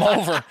Send card? them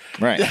over.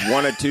 Right.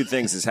 one of two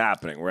things is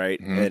happening, right?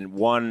 And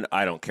one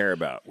I don't care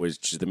about,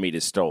 which the meat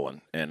is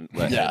stolen and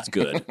it's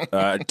good.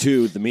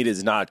 Two, the meat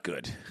is not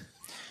good.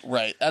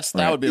 Right.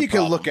 That would be a You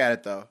problem. could look at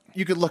it though.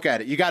 You could look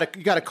at it. You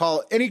gotta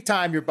call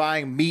anytime you're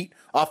buying meat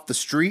off the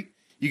street.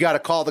 You gotta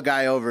call the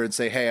guy over and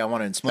say, hey, I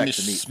want to inspect Let me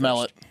the meat.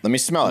 smell first. it. Let me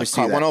smell it.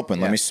 see Caught one that. open.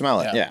 Let Yeah. me smell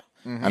it. Yeah. Yeah.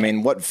 I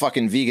mean, what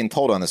fucking vegan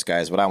told on this guy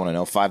is what I want to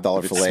know.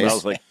 $5 It fillets.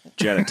 smells like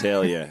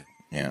genitalia.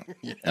 Yeah.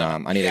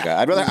 I need a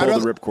guy. I'd Pull rather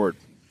the ripcord.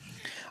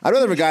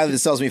 have a guy that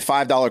sells me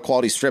 $5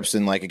 quality strips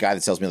than like a guy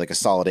that sells me like a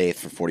solid eighth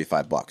for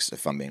 $45.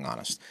 If I'm being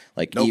honest,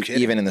 like No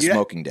kidding. even in the Yeah.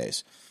 smoking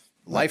days.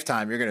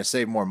 Lifetime, you're gonna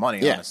save more money.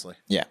 Yeah. Honestly.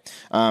 Yeah.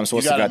 So what's the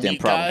You got a goddamn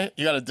meat problem? guy?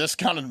 You got a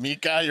discounted meat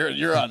guy?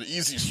 You're on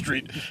easy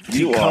street.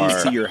 He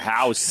comes to your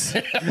house.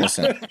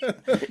 Listen,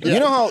 you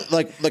know how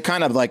like the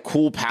kind of like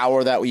cool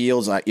power that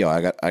yields. I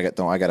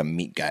got a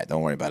meat guy.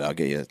 Don't worry about it. I'll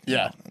get you.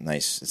 Yeah.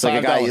 Nice. It's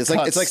like a guy. $5 It's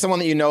like cuts. someone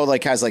that you know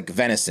like has like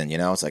venison. You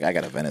know, it's like I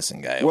got a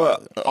venison guy.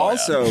 Well,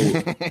 also,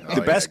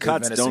 the best good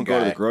cuts venison don't go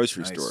to guy. the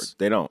grocery Nice. store.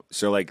 They don't.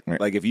 So, like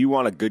if you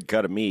want a good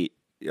cut of meat,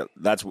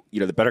 that's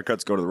the better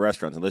cuts go to the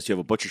restaurants, unless you have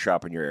a butcher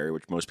shop in your area,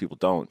 which most people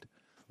don't.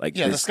 Like,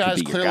 Yeah, this could guy's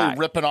be your clearly guy.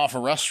 ripping off a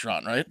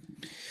restaurant, right?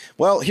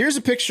 Well, here's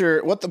a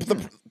picture.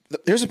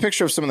 Here's a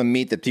picture of some of the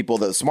meat that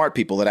the smart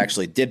people that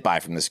actually did buy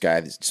from this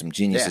guy, some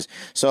geniuses. Yeah.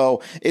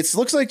 So it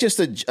looks like just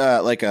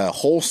a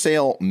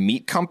wholesale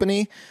meat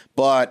company,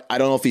 but I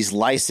don't know if he's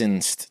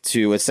licensed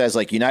to. It says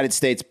like United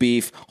States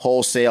Beef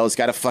Wholesale. It's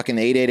got a fucking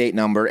 888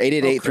 number,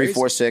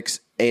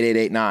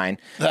 888-346-8889.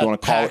 That You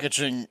want to call it?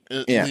 packaging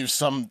Yeah. leaves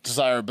some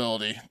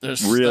desirability.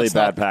 Really that's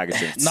bad not,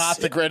 packaging. Not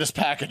the greatest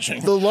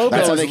packaging. The logo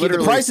That's how is they keep the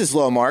literally prices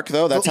low, Mark.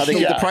 Though that's how they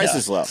keep the Yeah,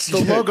 prices low.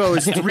 the logo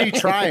is 3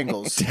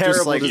 triangles, Terrible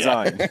just like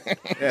design.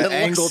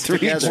 angled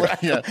together.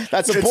 Yeah.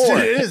 That's a boar.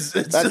 It is.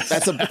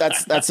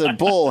 That's a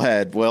bull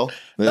head, Will.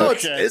 No,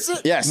 it's, Okay. is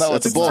it? Yes, No,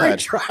 that's a it's bull Three head.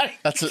 triangles.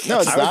 That's a, No,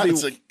 it's not.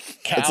 It's a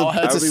cow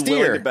head. It's a I'd be steer.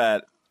 willing to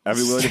bet. I'd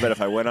be willing to bet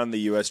if I went on the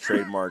U.S.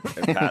 trademark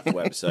and patent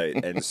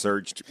website and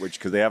searched,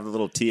 because they have the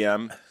little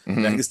TM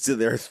next to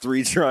their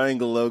 3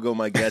 triangle logo.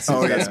 My guess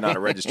is that's not a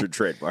registered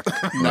trademark.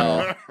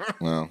 No,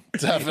 Well,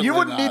 definitely You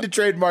wouldn't not. need to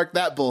trademark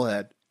that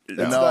bullhead. It's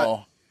No.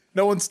 not-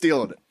 No one's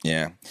stealing it.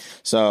 Yeah.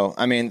 So,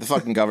 I mean, the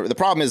fucking government. The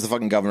problem is the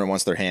fucking government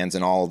wants their hands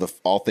in all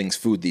things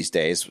food these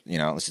days. You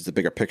know, it's just a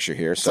bigger picture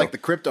here. It's like the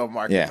crypto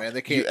market, man.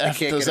 They can't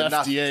get those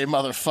enough. FDA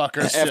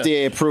motherfuckers.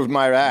 FDA approved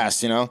my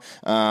ass. You know.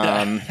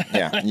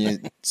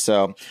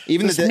 So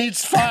even this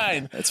meat's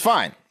fine. It's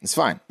fine. It's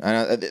fine.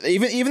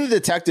 Even the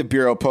detective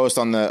bureau post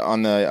on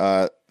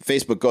the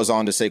Facebook goes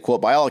on to say,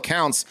 quote, by all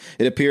accounts,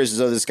 it appears as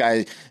though this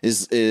guy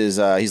is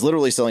he's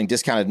literally selling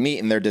discounted meat,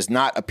 and there does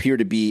not appear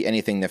to be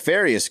anything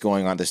nefarious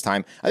going on this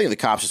time. I think the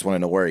cops just want to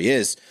know where he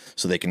is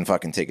so they can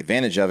fucking take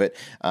advantage of it.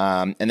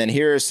 And then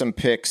here are some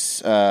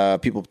pics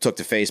people took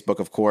to Facebook,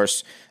 of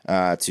course,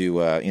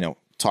 to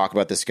talk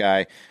about this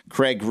guy.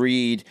 Craig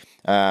Reed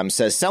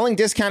says, selling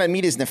discounted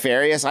meat is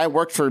nefarious. I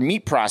worked for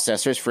meat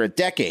processors for a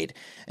decade,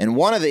 and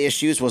one of the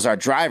issues was our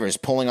drivers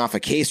pulling off a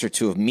case or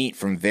two of meat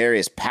from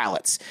various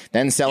pallets,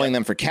 then selling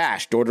them for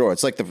cash door to door.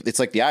 It's like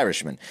the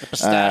Irishman. The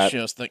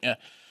pistachios thing, yeah.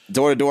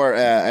 Door to door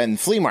and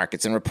flea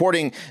markets, and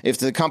reporting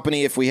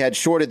if we had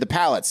shorted the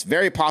pallets.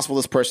 Very possible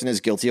this person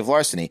is guilty of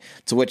larceny.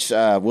 To which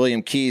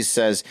William Keys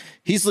says,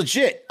 he's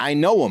legit. I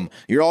know him.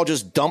 You're all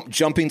just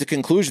jumping to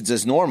conclusions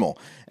as normal.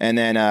 And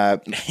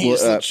then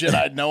he's legit.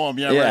 I know him.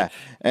 Yeah. Right.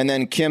 And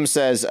then Kim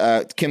says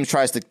Kim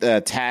tries to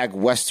tag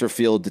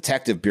Westerfield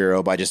Detective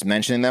Bureau by just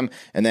mentioning them.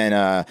 And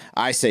then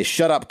I say,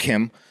 shut up,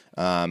 Kim.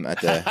 At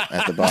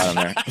the bottom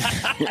there.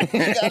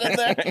 You got in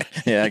there?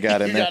 Yeah, I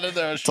got in there. Got in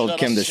there. Told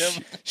Kim to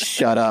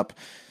shut up.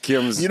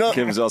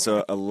 Kim's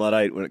also a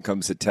Luddite when it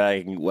comes to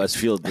tagging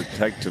Westfield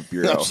Detective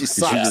Bureau. No, she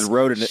just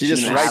wrote it. She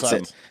just writes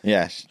it.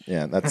 Yeah.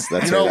 That's her.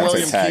 That's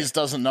William her tag. Keys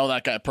doesn't know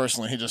that guy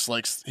personally. He just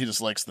likes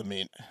the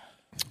meat.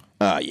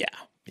 Yeah.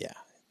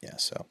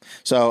 So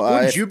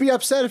Wouldn't you be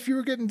upset if you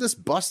were getting this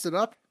busted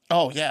up?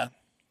 Oh yeah.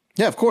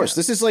 Yeah, of course.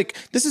 Yeah.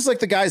 This is like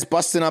the guys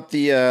busting up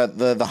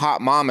the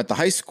hot mom at the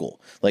high school,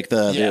 like the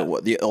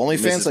OnlyFans,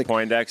 Mrs. like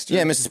Poindexter.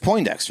 Yeah, Mrs.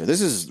 Poindexter. This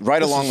is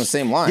along the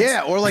same lines.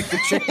 Yeah, or like the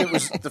chick that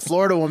was the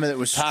Florida woman that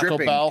was Taco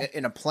stripping Bell.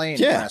 in a plane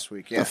Yeah. last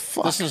week. Yeah,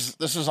 This is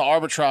an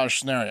arbitrage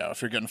scenario.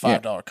 If you're getting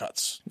 $5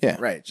 cuts, Yeah,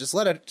 right. Just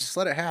let it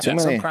happen.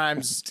 many- Some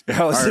crimes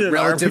How is it are an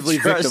relatively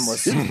arbitrage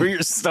victimless. for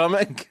your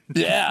stomach?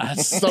 yeah,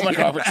 it's stomach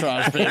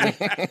arbitrage, baby.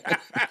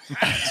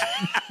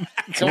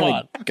 Come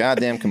on.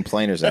 Goddamn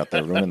complainers out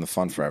there ruining the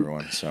fun for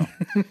everyone. So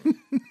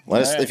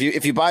let us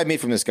if you buy meat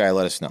from this guy,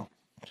 let us know.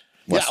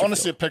 Yeah, I want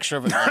to see a picture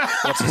of it.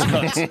 What's his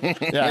cuts?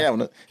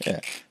 Yeah.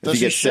 If Does he he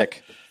gets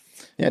sick.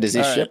 Yeah, does he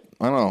All right. ship?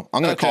 I don't know.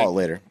 I'm gonna call it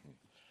later.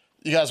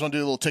 You guys want to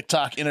do a little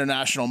TikTok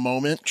international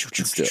moment?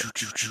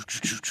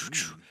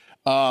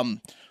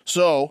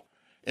 So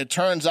it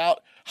turns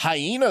out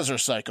hyenas are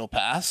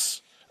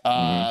psychopaths.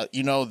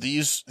 You know,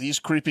 these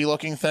creepy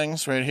looking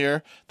things right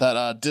here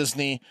that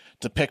Disney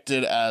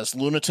depicted as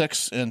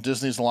lunatics in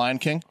Disney's Lion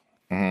King.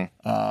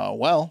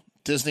 Well,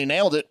 Disney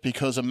nailed it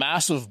because a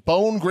massive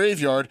bone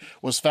graveyard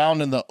was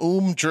found in the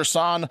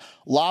Jersan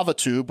lava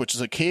tube, which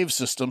is a cave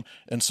system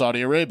in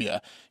Saudi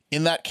Arabia.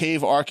 In that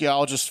cave,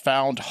 archaeologists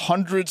found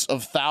hundreds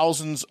of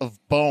thousands of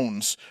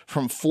bones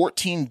from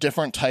 14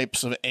 different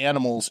types of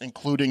animals,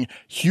 including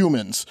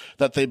humans,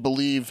 that they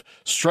believe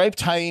striped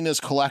hyenas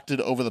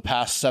collected over the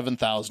past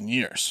 7,000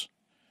 years.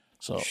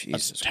 So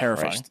that's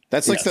terrifying. Christ.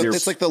 That's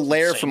like the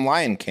lair from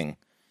Lion King.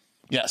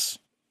 Yes.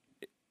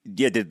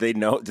 Yeah, did they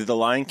know? Did the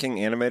Lion King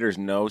animators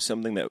know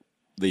something that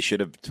they should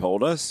have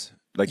told us?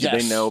 Like, did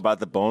they know about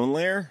the bone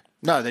layer?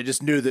 No, they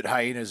just knew that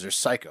hyenas are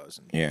psychos.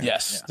 Yeah.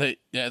 Yes.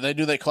 Yeah. They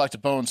knew they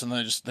collected bones, and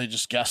they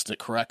just guessed it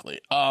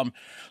correctly. So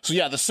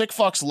yeah, the sick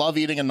fucks love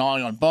eating and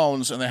gnawing on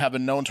bones, and they have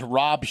been known to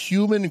rob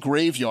human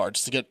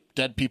graveyards to get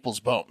dead people's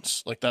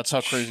bones. Like, that's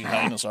how crazy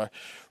hyenas are.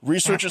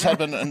 Researchers have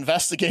been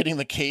investigating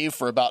the cave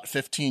for about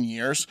 15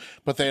 years,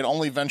 but they had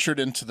only ventured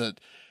into the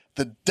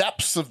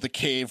depths of the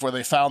cave where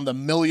they found the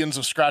millions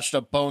of scratched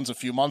up bones a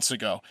few months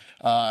ago.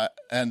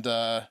 And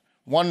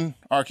one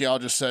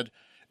archaeologist said,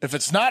 if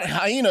it's not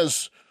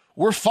hyenas,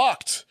 we're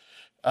fucked.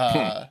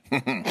 And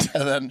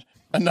then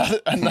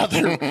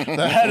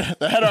the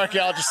head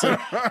archaeologist said,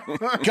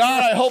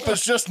 God, I hope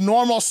it's just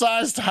normal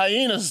sized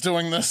hyenas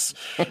doing this.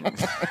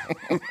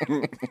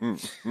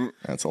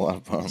 That's a lot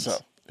of bones.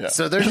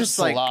 So they're just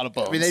like a lot of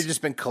bones. I mean, they've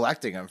just been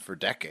collecting them for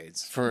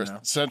decades, for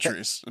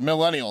centuries,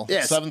 millennial,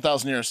 Yes.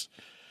 7,000 years.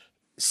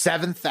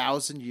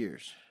 7,000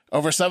 years.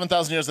 Over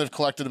 7,000 years, they've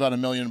collected about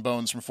 1 million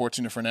bones from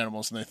 14 different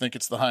animals, and they think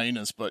it's the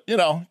hyenas. But,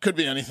 could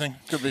be anything.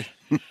 Could be.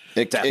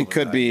 It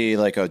could be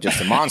like just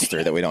a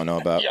monster that we don't know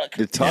about.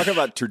 Talk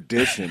about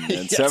tradition,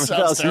 man. Yeah,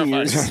 7,000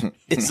 years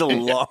is a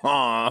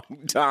long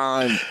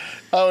time.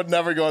 I would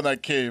never go in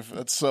that cave.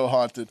 That's so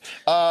haunted.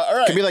 All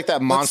right. Could be like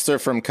that monster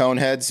from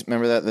Coneheads.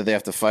 Remember that they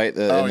have to fight?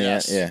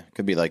 Yes. Yeah,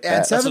 could be like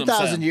And that.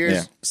 7,000 years.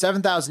 Yeah.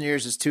 7,000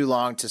 years is too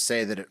long to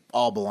say that it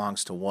all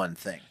belongs to one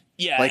thing.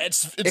 Yeah, Like,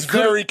 it's it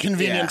very could've-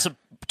 convenient to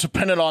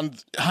dependent on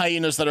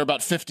hyenas that are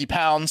about 50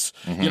 pounds.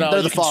 You know,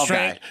 They're the fall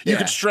guy. You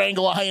could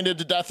strangle a hyena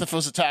to death if it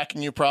was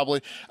attacking you.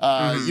 Probably.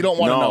 You don't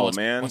want to know what's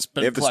been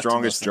they have the collecting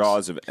strongest those things.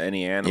 jaws of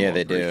any animal. Yeah,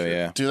 they I'm do. pretty sure.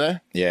 Yeah. Do they?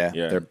 Yeah.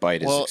 Yeah. Their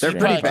bite is. Well, They're you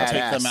pretty probably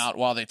take badass. them out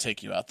while they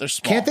take you out. They're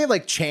small. Can't they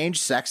like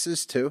change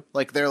sexes too?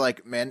 Like they're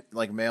like men,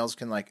 like males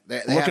can like they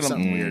Look have at 'em.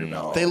 something weird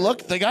about them.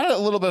 They got a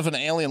little bit of an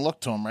alien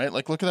look to them, right?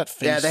 Like, look at that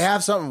face. Yeah, they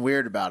have something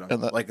weird about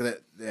them. And Like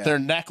that. Yeah. their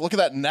neck. Look at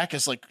that neck.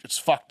 Is like it's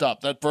fucked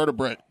up. That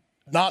vertebrae,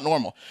 not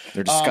normal.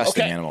 They're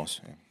disgusting okay. animals.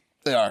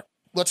 They are.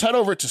 Let's head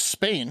over to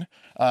Spain.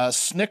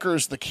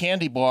 Snickers, the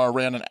candy bar,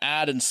 ran an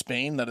ad in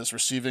Spain that is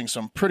receiving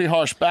some pretty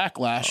harsh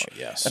backlash. Oh,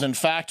 yes. And in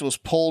fact, was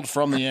pulled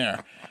from the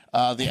air.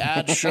 The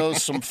ad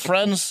shows some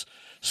friends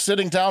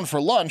sitting down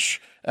for lunch,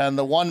 and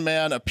the one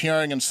man,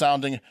 appearing and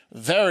sounding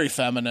very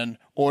feminine,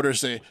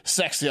 orders a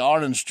sexy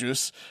orange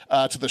juice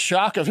to the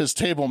shock of his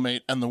table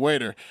mate and the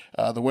waiter.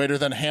 The waiter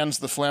then hands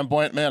the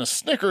flamboyant man a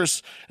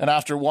Snickers, and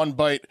after one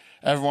bite,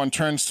 everyone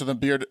turns to the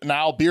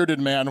bearded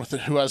man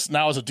who has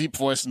a deep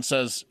voice and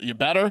says, "You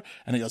better?"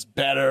 And he goes,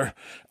 "Better."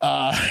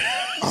 Oh,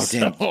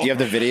 damn. Do you have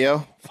the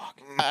video?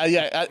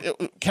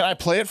 Can I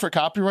play it for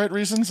copyright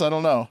reasons? I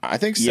don't know. I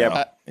think so.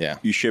 Yeah, Yeah.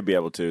 You should be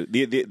able to.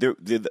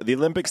 The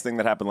Olympics thing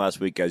that happened last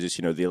week, guys. Just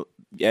the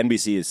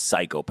NBC is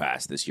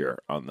psychopaths this year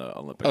on the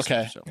Olympics.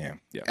 Okay. So, Yeah.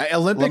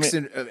 Olympics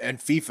and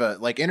FIFA,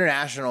 like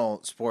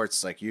international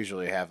sports, like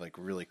usually have like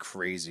really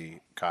crazy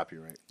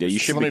copyright. Yeah, you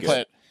should Let be me good. play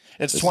it.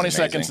 It's This 20 is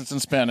seconds. amazing. It's in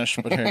Spanish,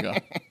 but here you go.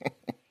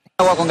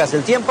 Agua con gas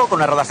del tiempo, con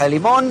una rodaja de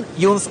limón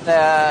y un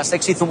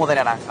sexy zumo de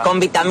naranja. Con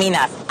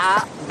vitaminas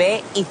A,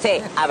 B y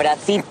C.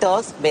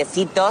 Abracitos,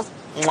 besitos,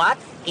 muac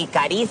y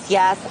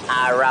caricias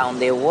around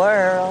the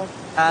world.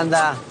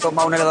 Anda,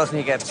 toma un helado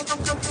Snickers.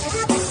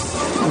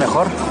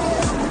 Mejor.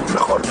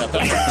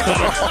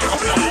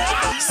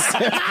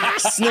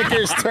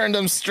 Snickers turned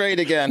them straight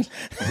again.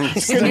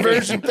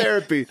 Conversion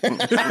therapy.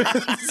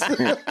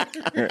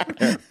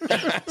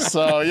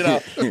 So, You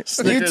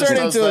Snickers turn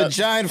does into a that.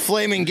 giant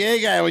flaming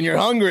gay guy when you're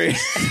hungry.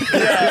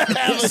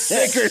 Have a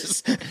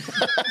Snickers.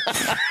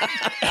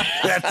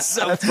 That's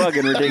so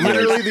fucking ridiculous.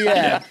 Literally the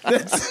ad.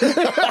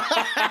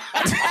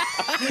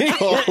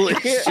 Holy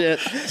shit.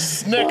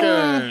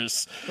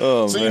 Snickers.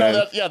 Oh, So man. you know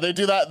that, yeah, they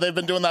do that. They've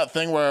been doing that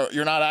thing where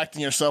you're not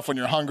acting yourself when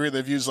you're hungry.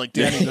 They've used like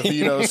Danny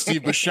DeVito,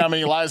 Steve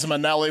Buscemi, Liza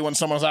Minnelli when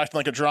someone's acting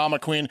like a drama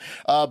queen.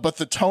 But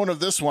the tone of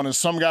this one is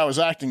some guy was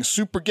acting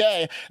super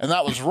gay, and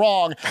that was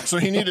wrong. So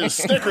he needed a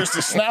Snickers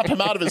to snap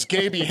him out of his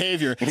gay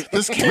behavior.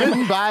 This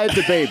Written by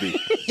the baby.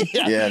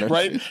 Yeah.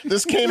 right?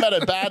 This came at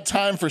a bad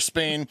time for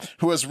Spain,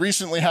 who has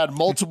recently had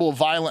multiple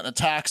violent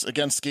attacks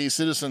against gay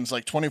citizens,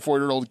 like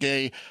 24-year-old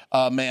gay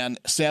man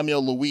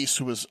Samuel Luis,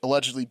 who was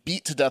allegedly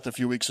beat to death a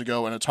few weeks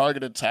ago in a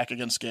targeted attack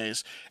against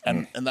gays.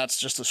 And that's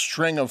just a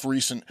string of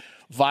recent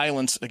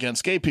violence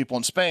against gay people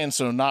in Spain,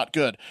 so not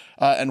good.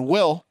 And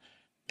Will,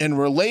 in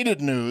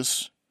related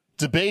news,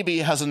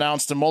 DaBaby has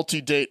announced a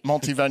multi-date,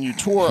 multi-venue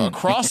tour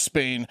across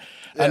Spain,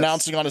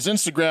 announcing on his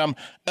Instagram,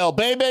 El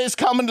Bebe's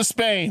coming to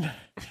Spain.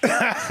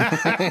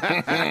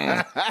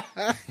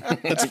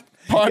 It's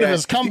part of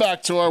his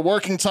comeback tour,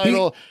 working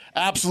title,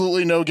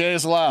 Absolutely No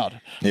Gays Allowed.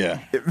 Yeah.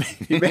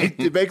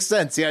 It makes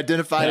sense. He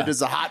identified it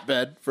as a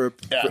hotbed for a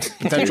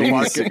potential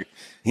market.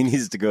 He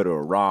needs to go to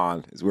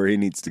Iran. Is where he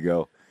needs to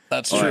go.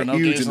 That's true. No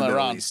Huge gays in the Middle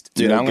Iran. East.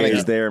 Dude, No I'm gonna gays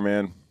get there,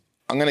 man.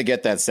 I'm gonna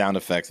get that sound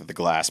effect of the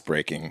glass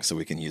breaking so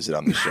we can use it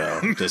on the show.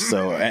 Just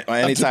so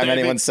anytime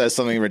anyone says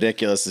something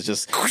ridiculous, it's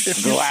just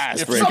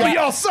glass if breaking. Some of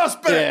y'all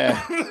suspect.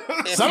 Yeah.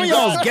 Some of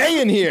y'all's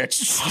gay in here.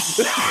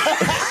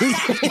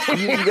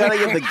 You gotta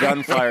get the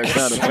gunfire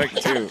sound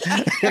effect too.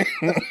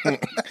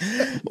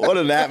 What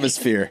an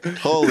atmosphere.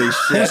 Holy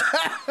shit.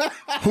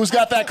 Who's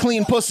got that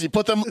clean pussy?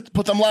 Put them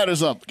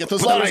lighters up. Get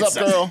those lighters up,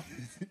 girl.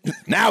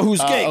 Now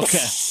who's gay? Okay.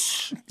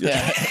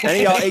 Yeah.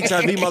 Any of y'all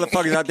HIV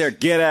motherfuckers out there,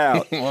 get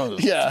out.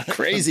 Yeah.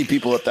 Crazy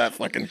people at that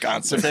fucking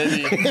concert.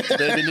 Baby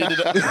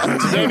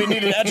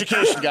needed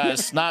education,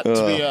 guys, not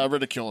to be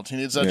ridiculed. He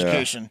needs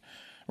education,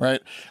 right?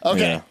 Okay.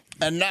 Yeah.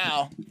 And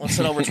now let's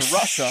head over to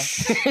Russia.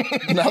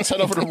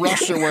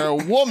 Where a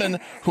woman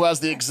who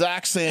has the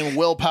exact same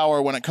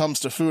willpower when it comes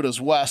to food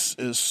as Wes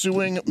is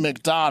suing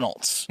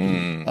McDonald's.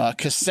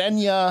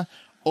 Ksenia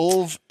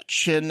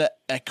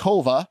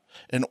Ovchinnikova,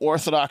 an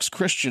Orthodox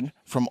Christian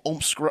from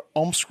Omsk,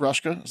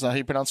 Russia. Is that how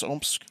you pronounce it?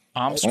 Omsk,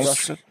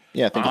 Russia?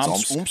 Yeah, I think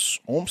it's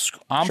Omsk,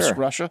 Sure.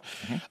 Russia,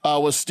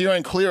 was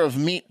steering clear of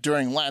meat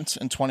during Lent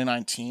in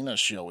 2019, as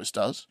she always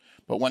does.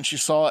 But when she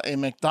saw a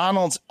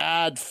McDonald's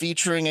ad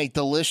featuring a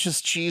delicious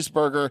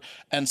cheeseburger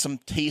and some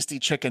tasty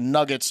chicken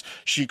nuggets,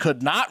 she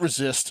could not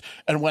resist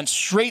and went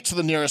straight to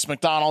the nearest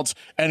McDonald's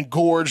and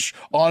gorged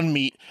on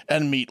meat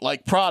and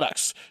meat-like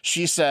products.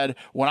 She said,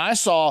 "When I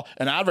saw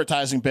an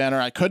advertising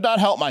banner, I could not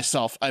help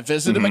myself. I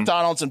visited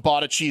McDonald's and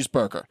bought a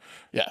cheeseburger."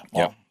 Yeah,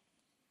 well,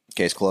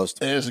 Case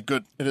closed. it is a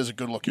good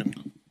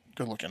looking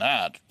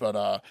ad,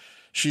 but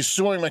she's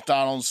suing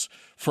McDonald's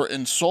for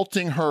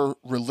insulting her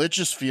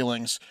religious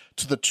feelings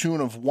to the tune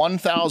of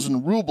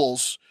 1,000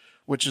 rubles,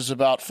 which is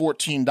about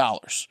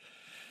 $14.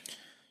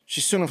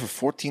 She's suing him for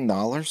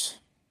 $14?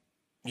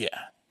 Yeah.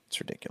 It's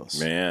ridiculous.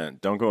 Man,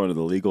 don't go into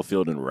the legal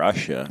field in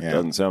Russia. Yeah.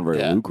 Doesn't sound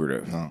very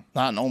lucrative. No.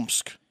 Not in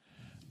Omsk.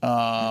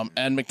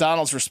 And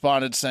McDonald's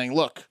responded saying,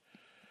 look,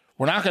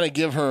 we're not going to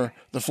give her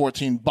the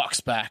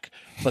 $14 back,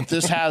 but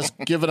this has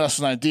given us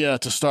an idea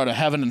to start a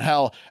heaven and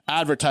hell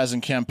advertising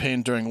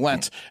campaign during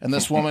Lent. And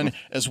this woman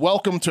is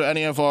welcome to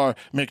any of our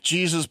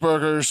McJesus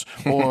burgers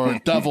or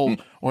devil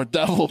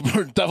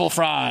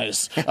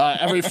fries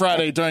every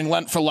Friday during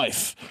Lent for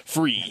life,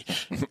 free.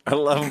 I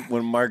love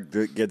when Mark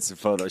gets the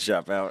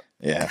Photoshop out.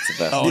 Yeah, it's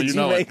the best. Oh, Did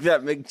you make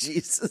that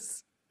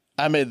McJesus?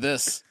 I made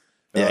this.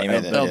 Yeah, you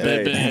made that. El yeah.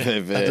 Bebe.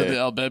 I did the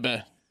El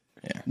Bebe.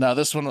 Yeah. No,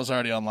 this one was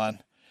already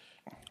online.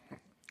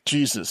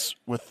 Jesus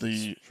with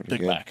the Big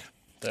good. Mac.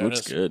 There Looks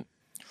it is. good.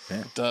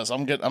 It does. I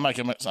might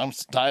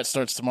get diet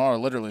starts tomorrow,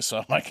 literally, so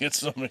I might get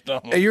some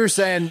McDonald's. You were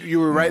saying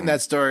you were writing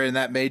that story and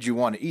that made you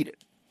want to eat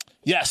it.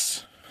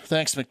 Yes.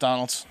 Thanks,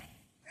 McDonald's.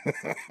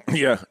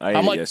 Yeah, I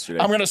ate it yesterday.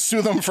 I'm going to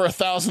sue them for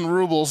 1,000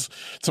 rubles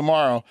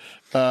tomorrow.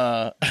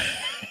 Yeah.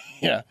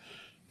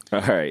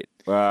 All right.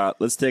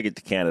 Let's take it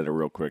to Canada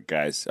real quick,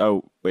 guys.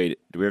 Oh, wait.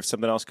 Do we have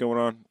something else going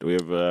on? Do we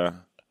have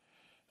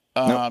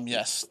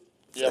Yes.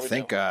 Yeah, I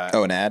think.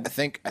 An ad. I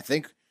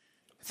think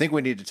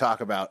we need to talk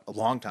about a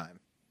long time.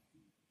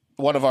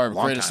 one of our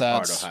Long greatest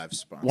time ads, Bardo Hive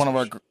sponsors. one of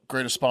our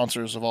greatest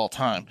sponsors of all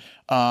time.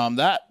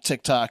 That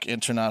TikTok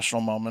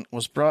international moment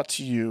was brought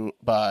to you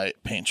by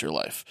Paint Your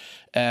Life.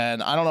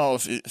 And I don't know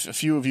if a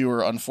few of you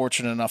are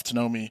unfortunate enough to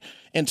know me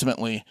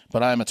intimately,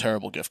 but I am a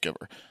terrible gift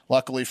giver.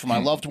 Luckily for my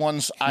loved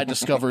ones, I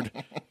discovered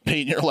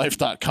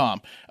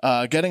paintyourlife.com.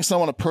 Getting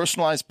someone a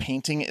personalized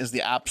painting is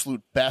the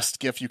absolute best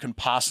gift you can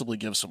possibly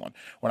give someone.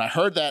 When I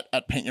heard that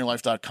at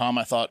paintyourlife.com,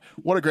 I thought,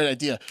 what a great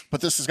idea,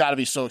 but this has got to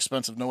be so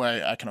expensive. No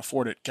way I can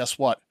afford it. Guess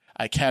what?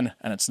 I can,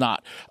 and it's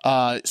not.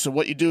 So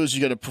what you do is you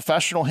get a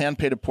professional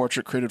hand-painted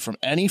portrait created from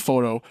any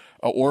photo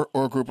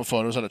or group of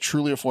photos at a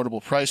truly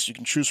affordable price. You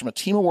can choose from a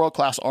team of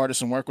world-class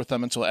artists and work with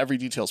them until every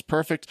detail is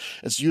perfect.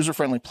 It's a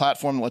user-friendly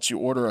platform that lets you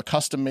order a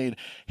custom-made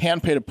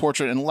hand-painted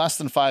portrait in less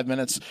than 5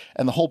 minutes,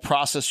 and the whole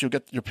process, you'll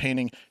get your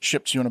painting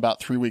shipped to you in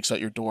about 3 weeks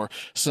at your door.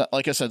 So,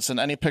 like I said,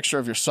 send any picture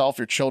of yourself,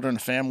 your children,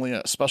 family,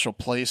 a special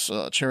place,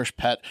 a cherished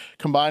pet.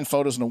 Combine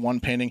photos into one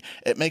painting.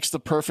 It makes the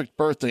perfect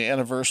birthday,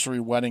 anniversary,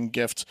 wedding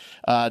gift.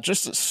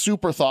 Just a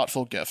super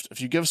thoughtful gift.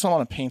 If you give someone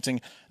a painting,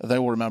 they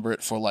will remember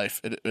it for life.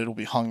 It'll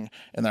be hung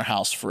in their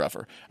house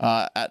forever.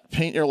 At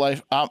Paint Your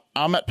Life,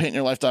 I'm at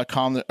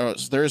paintyourlife.com.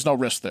 There is no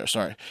risk there.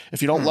 Sorry.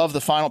 If you don't love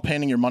the final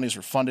painting, your money's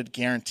refunded,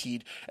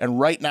 guaranteed. And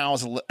right now,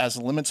 as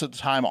a limited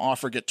time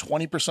offer, get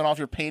 20% off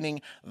your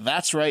painting.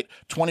 That's right,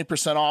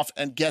 20% off,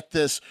 and get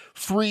this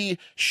free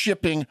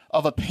shipping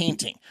of a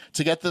painting.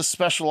 To get this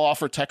special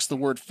offer, text the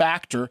word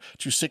factor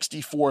to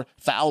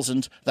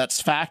 64,000.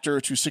 That's factor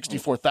to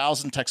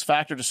 64,000. Text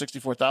factor to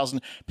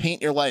 64,000.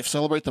 Paint Your Life.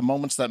 Celebrate the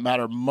moments that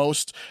matter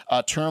most.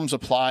 Terms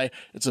apply.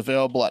 It's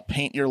available at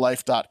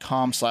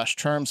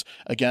paintyourlife.com/terms.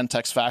 Again,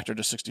 text factor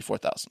to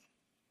 64,000.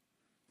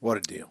 What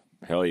a deal.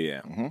 Hell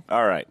yeah.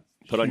 All right.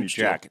 Put on your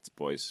jackets,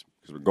 boys,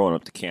 because we're going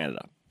up to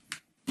Canada.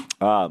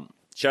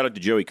 Shout out to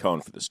Joey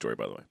Cohn for this story,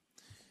 by the way.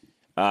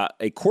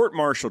 A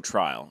court-martial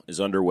trial is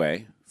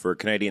underway for a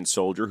Canadian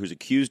soldier who's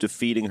accused of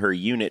feeding her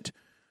unit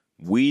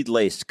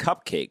weed-laced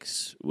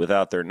cupcakes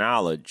without their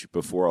knowledge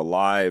before a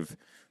live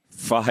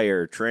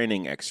fire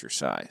training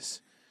exercise.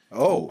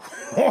 Oh,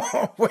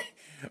 wait.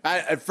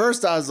 At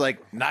first I was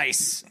like,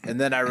 nice. And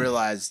then I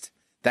realized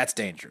that's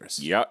dangerous.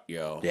 Yep,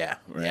 yo. Yeah.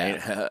 Right?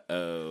 Yeah.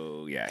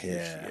 Oh, yeah. Here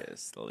Yeah. she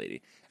is, the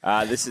lady.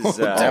 This is...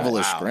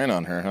 Devilish grin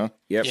on her, huh?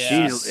 Yep,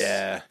 Yeah. she's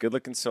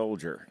good-looking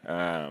soldier.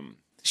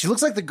 She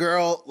looks like the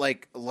girl,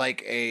 like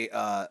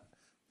a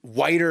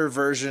whiter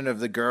version of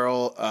the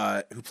girl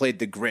who played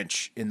the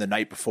Grinch in The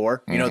Night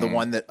Before. You know, the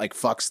one that like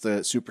fucks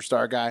the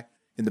superstar guy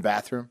in the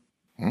bathroom?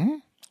 Mm-hmm.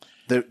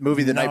 The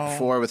movie The Night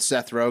Before with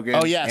Seth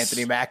Rogen, Oh, yes.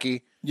 Anthony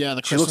Mackie. Yeah,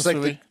 the She looks Christmas like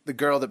movie. the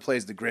girl that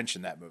plays the Grinch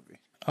in that movie.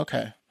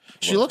 Okay.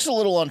 She looks a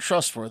little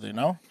untrustworthy,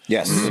 no?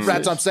 Yes.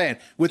 That's what I'm saying.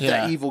 With Yeah.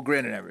 that evil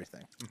grin and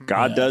everything.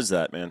 God does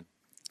that, man.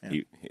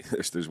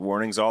 There's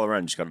warnings all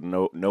around. You just got to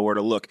know where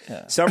to look.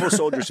 Several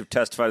soldiers have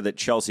testified that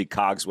Chelsea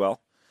Cogswell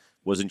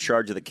was in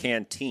charge of the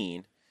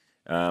canteen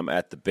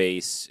at the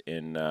base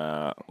in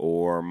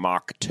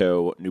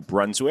Ormocto, New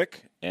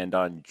Brunswick. And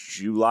on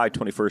July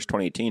 21st,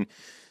 2018,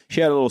 she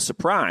had a little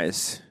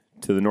surprise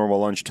to the normal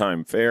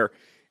lunchtime fare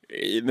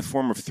in the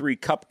form of free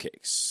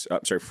cupcakes.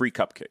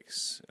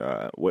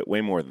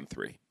 Way more than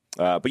three.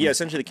 But yeah,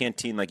 essentially the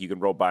canteen, like you can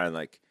roll by and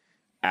like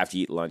after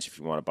you eat lunch if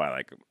you want to buy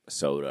like a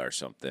soda or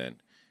something,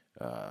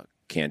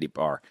 candy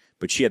bar.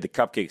 But she had the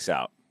cupcakes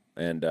out.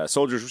 And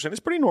soldiers were saying it's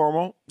pretty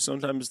normal.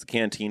 Sometimes the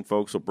canteen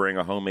folks will bring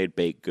a homemade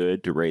baked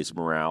good to raise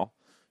morale.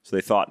 So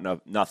they thought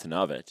nothing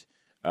of it.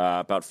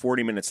 About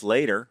 40 minutes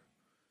later,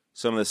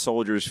 some of the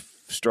soldiers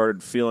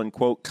started feeling,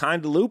 quote,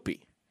 kind of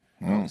loopy.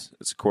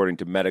 It's according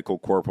to Medical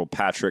Corporal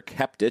Patrick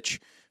Heptich,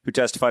 who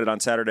testified on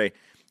Saturday.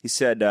 He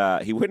said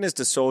he witnessed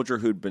a soldier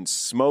who'd been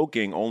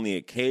smoking only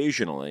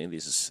occasionally.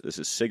 This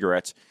is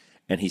cigarettes.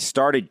 And he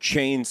started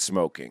chain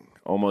smoking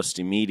almost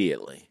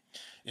immediately.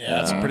 Yeah,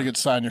 that's a pretty good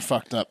sign you're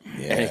fucked up.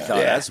 And he thought,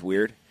 that's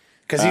weird.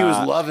 Because he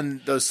was loving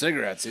those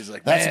cigarettes. He's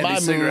like, That's man, my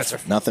these cigarettes are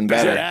Nothing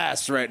better.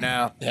 ass right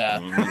now. Yeah.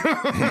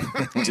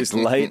 Just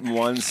light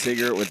one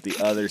cigarette with the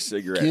other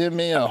cigarette. Give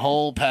me a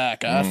whole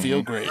pack. I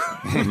feel great.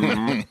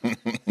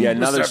 Yeah,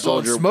 another Start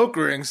blowing soldier. smoke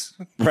rings.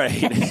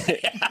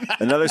 Right.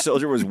 Another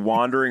soldier was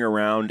wandering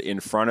around in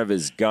front of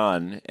his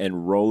gun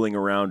and rolling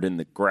around in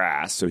the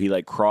grass. So he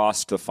like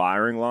crossed the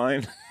firing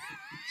line.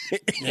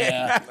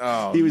 Yeah.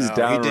 Oh, He was no.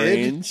 down He did?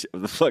 range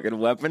of the fucking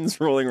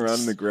weapons rolling around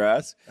in the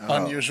grass.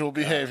 Unusual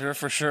behavior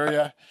for sure.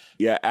 Yeah.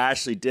 Yeah,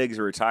 Ashley Diggs,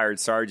 a retired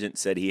sergeant,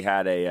 said he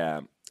had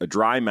a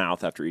dry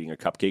mouth after eating a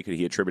cupcake, and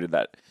he attributed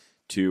that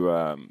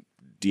to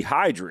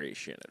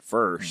dehydration at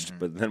first.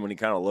 But then when he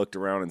kind of looked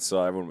around and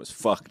saw everyone was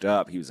fucked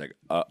up, he was like,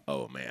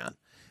 "Uh-oh, man."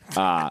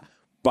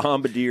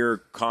 Bombardier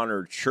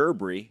Connor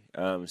Cherbury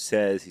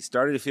says he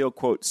started to feel,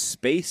 quote,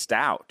 spaced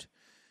out.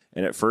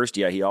 And at first,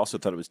 yeah, he also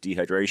thought it was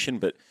dehydration,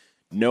 but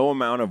no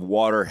amount of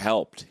water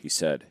helped, he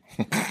said.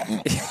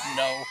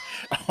 No.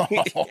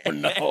 Oh,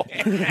 no.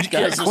 You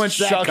can't quench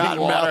that cotton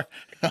mouth.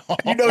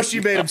 You know she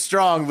made him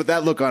strong with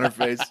that look on her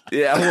face.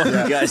 Yeah,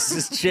 one guy's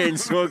just chain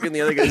smoking,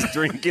 the other guy's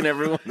drinking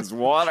everyone's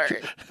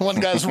water. One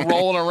guy's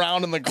rolling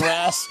around in the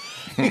grass.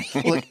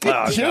 Look,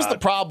 here's the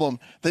problem.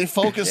 They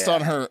focused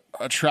on her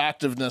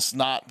attractiveness,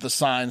 not the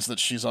signs that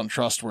she's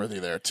untrustworthy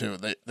there, too.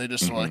 They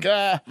just were like,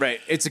 Right.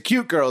 It's a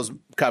cute girl's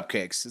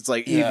cupcakes. It's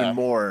like even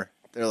more.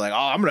 They're like, oh,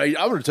 I'm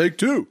gonna take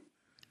two.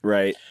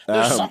 Right.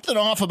 There's something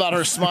off about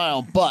her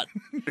smile, but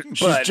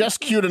she's just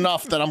cute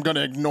enough that I'm going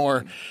to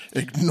ignore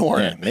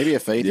it. Maybe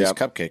if I eat these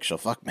cupcakes, she'll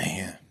fuck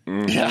me.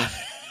 Yeah.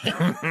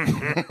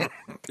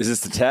 Is this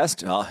the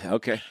test? Oh,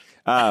 okay.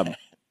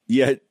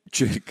 Yeah,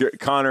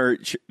 Connor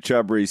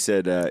Chubry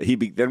said he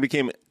then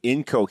became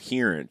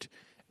incoherent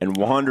and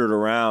wandered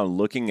around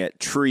looking at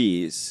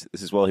trees.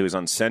 This is while he was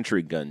on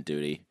sentry gun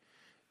duty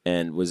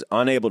and was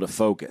unable to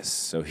focus.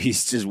 So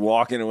he's just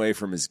walking away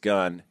from his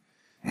gun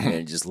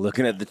and just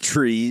looking at the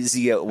trees.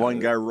 You got one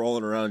guy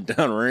rolling around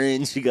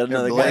downrange. You got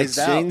another guy blazed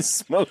out. chain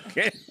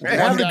smoking.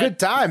 Having a good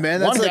time, man.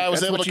 One guy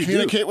was able to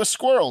communicate with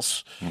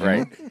squirrels.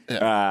 Right.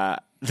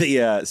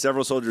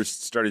 Several soldiers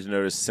started to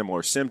notice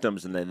similar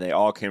symptoms, and then they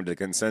all came to the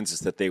consensus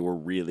that they were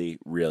really,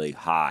 really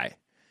high.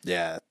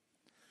 Yeah.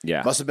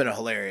 Yeah. Must have been a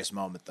hilarious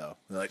moment, though.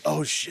 They're like,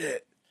 oh,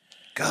 shit.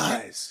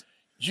 Guys.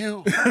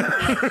 You're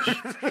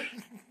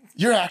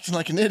acting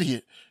like an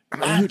idiot.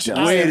 Wait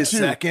a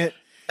second.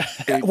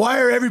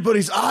 Why are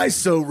everybody's eyes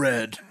so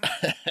red?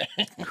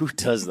 Who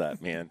does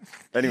that, man?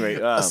 Anyway,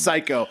 A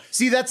psycho.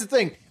 See, that's the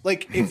thing.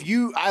 Like,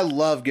 I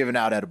love giving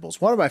out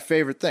edibles. One of my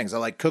favorite things. I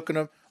like cooking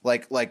them,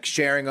 like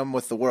sharing them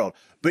with the world.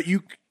 But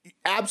you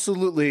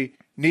absolutely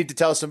need to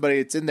tell somebody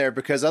it's in there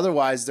because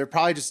otherwise they're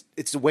probably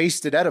it's a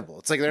wasted edible.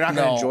 It's like they're not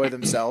going to enjoy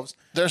themselves.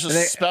 There's a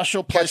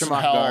special place in them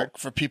off hell guard.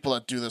 for people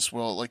that do this,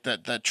 Will, like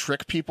that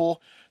trick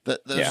people.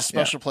 There's a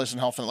special place in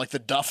hell for like the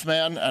Duff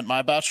Man at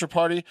my bachelor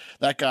party.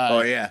 That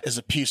guy is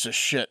a piece of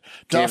shit.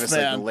 Gave Duff us,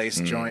 Man the lace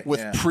joint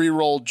with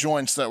pre-rolled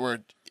joints that were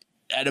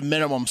at a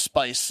minimum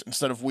spice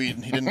instead of weed,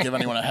 and he didn't give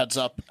anyone a heads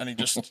up. And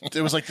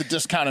it was like the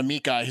discounted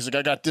meat guy. He's like,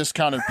 I got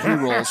discounted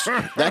pre-rolls.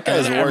 That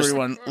guy's worse.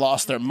 Everyone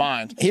lost their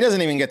mind. He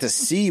doesn't even get to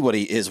see what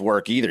his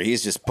work either.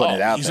 He's just putting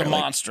it out he's there. a like-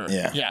 monster.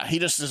 Yeah. He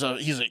just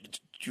he's a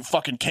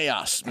fucking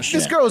chaos machine.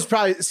 This girl was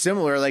probably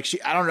similar. Like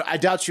I don't know. I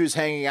doubt she was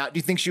hanging out. Do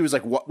you think she was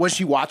like? Was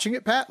she watching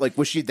it, Pat? Like,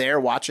 was she there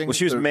watching? well,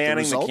 she was manning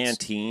the results?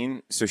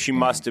 canteen, so she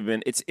must have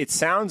been. It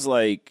sounds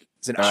like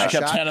It's an eye She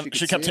kept shot. handing,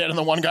 she kept handing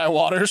the one guy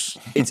waters.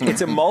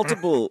 it's a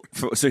multiple.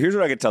 So here's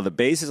what I could tell: the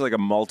base is like a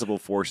multiple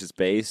forces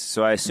base.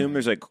 So I assume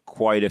there's like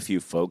quite a few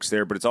folks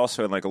there, but it's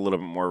also in like a little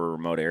bit more of a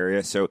remote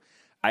area. So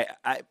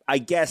I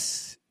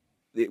guess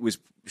it was.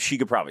 She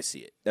could probably see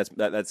it.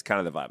 That's kind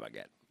of the vibe I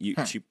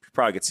get. She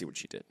probably could see what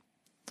she did.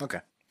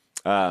 Okay,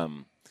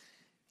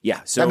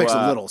 Yeah, so that makes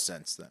a little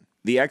sense then.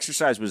 the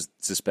exercise was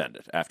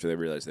suspended after they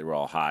realized they were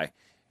all high,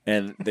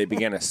 and they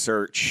began a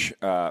search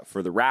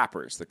for the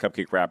wrappers, the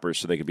cupcake wrappers,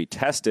 so they could be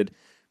tested.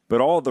 But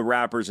all of the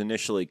wrappers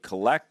initially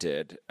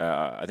collected,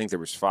 I think there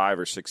was 5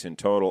 or 6 in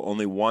total,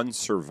 only one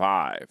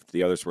survived.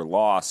 The others were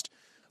lost,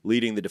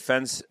 leading the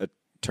defense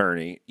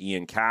attorney,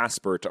 Ian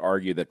Casper, to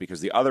argue that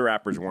because the other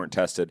wrappers weren't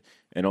tested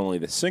and only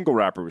the single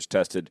wrapper was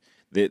tested,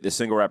 the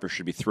single wrapper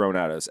should be thrown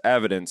out as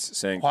evidence,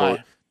 saying, Why? quote,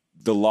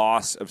 the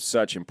loss of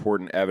such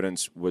important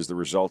evidence was the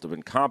result of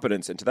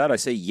incompetence. And to that I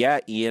say, yeah,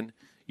 Ian,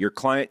 your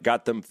client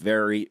got them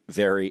very,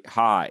 very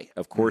high.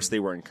 Of course they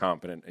were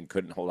incompetent and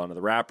couldn't hold on to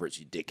the wrappers,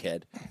 you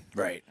dickhead.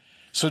 Right.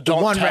 So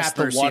don't one test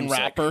rapper the one seems like-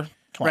 rapper.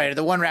 Come on. Right.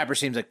 The one rapper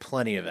seems like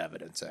plenty of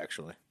evidence,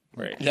 actually.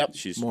 Right. Yep.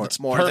 She's It's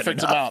more than Perfect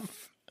enough. amount.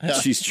 Yeah.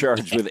 She's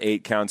charged with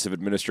 8 counts of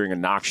administering a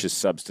noxious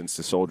substance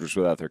to soldiers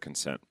without their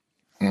consent.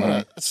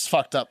 It's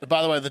fucked up.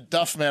 By the way, the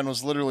Duff Man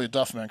was literally a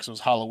Duff Man because it was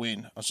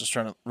Halloween. I was just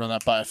trying to run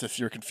that by if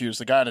you're confused.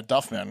 The guy in a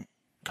Duff Man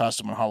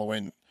costume on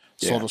Halloween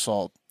sold us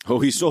all. Oh,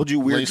 he sold you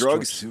weird Lace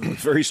drugs?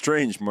 Very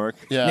strange, Mark.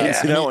 Yeah. Didn't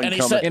see that one And he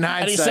coming. said, In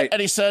and he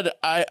hindsight. said,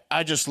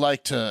 I just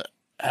like to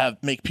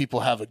make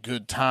people have a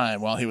good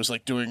time while he was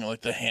like doing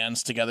like the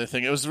hands together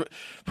thing. It was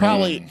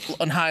probably,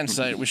 in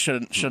hindsight, we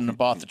shouldn't have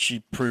bought the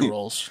cheap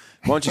pre-rolls.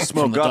 Why don't you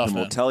smoke up and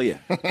we'll tell you?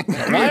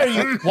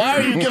 Why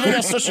are you giving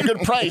us such a good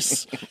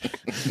price?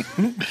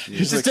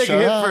 He's just take a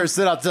hit first,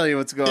 then I'll tell you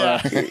what's going on.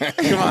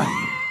 Come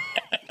on.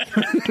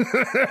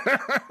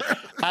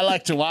 I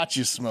like to watch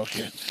you smoke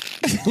it.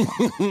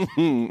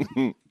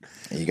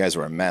 You guys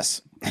were a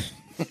mess.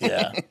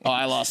 Yeah. Oh,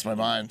 I lost my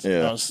mind.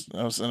 Yeah. I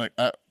was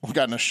we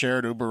got in a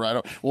shared Uber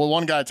ride. Well,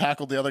 one guy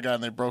tackled the other guy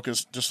and they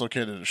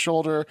dislocated his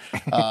shoulder.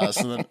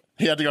 So then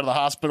he had to go to the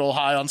hospital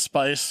high on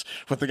spice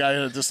with the guy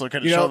who had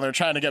dislocated his shoulder. They're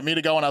trying to get me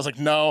to go, and I was like,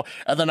 no.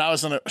 And then I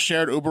was in a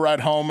shared Uber ride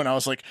home, and I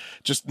was like,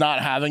 just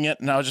not having it.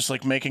 And I was just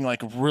like making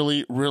like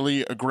really,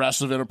 really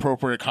aggressive,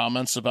 inappropriate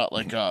comments about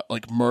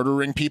like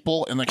murdering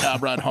people in the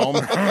cab ride home.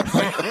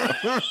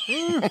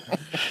 It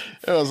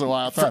was a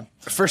wild time.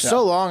 For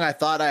so long, I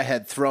thought I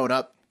had thrown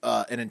up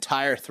an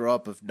entire throw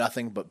up of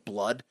nothing but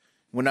blood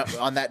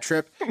on that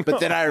trip. But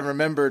then I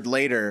remembered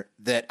later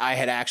that I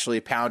had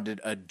actually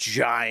pounded a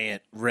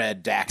giant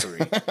red daiquiri,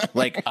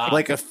 like a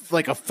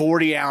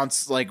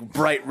 40-ounce like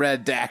bright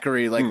red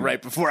daiquiri, like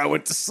right before I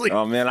went to sleep.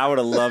 Oh man, I would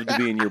have loved to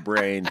be in your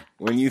brain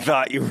when you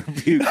thought you were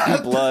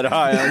puking blood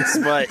high on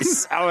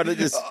spice. I would have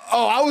just.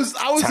 Oh, I was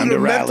in a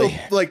mental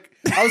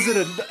I was in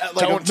a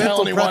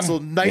mental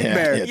pretzel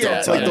nightmare.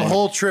 Yeah, like the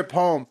whole trip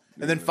home.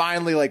 And then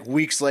finally, like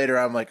weeks later,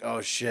 I'm like,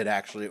 oh shit,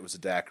 actually it was a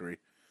daiquiri.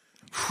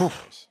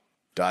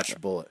 Dodged a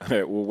bullet. All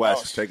right, well,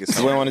 Wes, take us.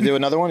 Do we want to do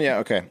another one? Yeah,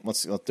 okay.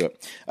 Let's do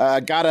it.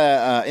 Got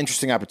a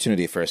interesting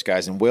opportunity first,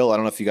 guys. And Will, I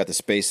don't know if you got the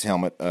space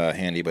helmet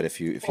handy, but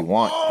if you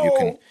want,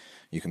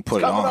 you can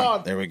put it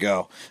on. There we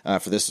go.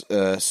 For this,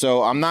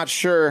 so I'm not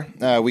sure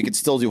we could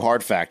still do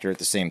hard factor at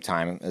the same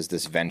time as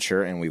this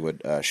venture, and we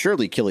would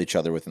surely kill each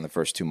other within the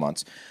first 2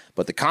 months.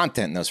 But the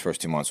content in those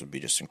first 2 months would be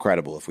just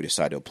incredible if we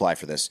decide to apply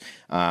for this.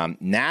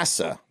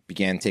 NASA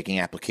began taking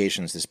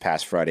applications this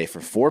past Friday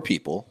for 4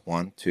 people,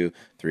 1, 2,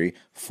 3,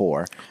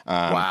 4,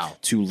 wow,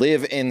 to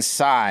live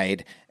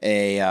inside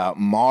a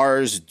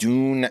Mars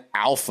Dune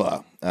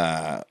Alpha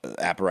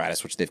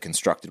apparatus, which they've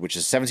constructed, which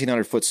is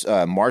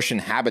 1,700-foot Martian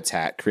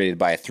habitat created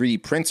by a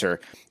 3D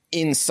printer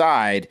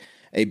inside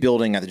a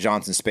building at the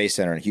Johnson Space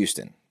Center in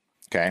Houston.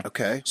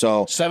 Okay.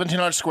 So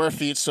 1,700 square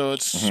feet. So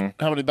it's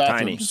how many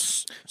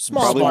bathrooms?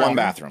 Small. Probably one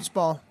bathroom.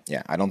 Small.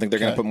 Yeah, I don't think they're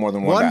going to put more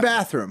than one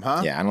bathroom,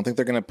 huh? Yeah, I don't think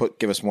they're going to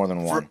give us more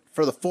than one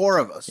for the 4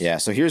 of us. Yeah.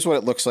 So here's what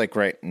it looks like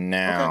right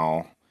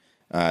now.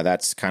 Okay.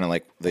 That's kind of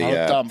like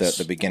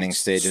the beginning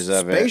stages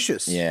of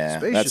Spacious. it. Yeah,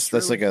 Spacious,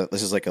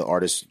 this is like an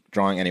artist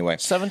drawing anyway.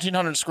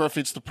 1,700 square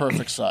feet's the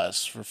perfect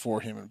size for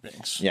 4 human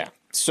beings. Yeah.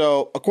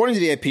 So, according to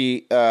the AP,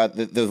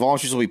 the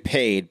volunteers will be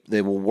paid.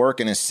 They will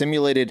work in a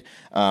simulated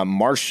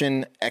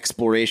Martian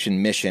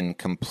exploration mission,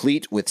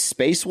 complete with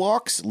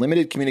spacewalks,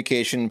 limited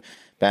communication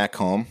back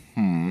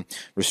home,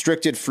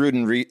 restricted food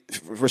and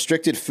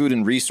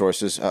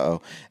resources,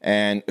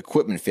 and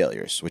equipment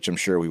failures, which I'm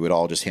sure we would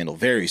all just handle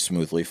very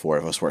smoothly, 4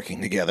 of us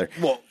working together.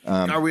 Well,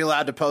 are we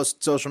allowed to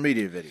post social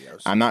media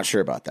videos? I'm not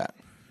sure about that.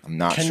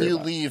 Can you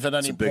leave at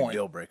any point? Big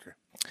deal breaker.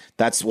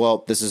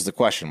 This is the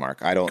question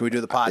mark. I don't. Can we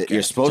do the podcast?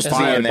 You're supposed to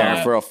be in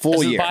there for a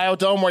full year. Is it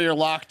Biodome where you're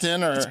locked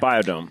in, or it's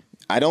Biodome?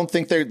 I don't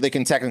think they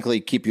can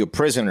technically keep you a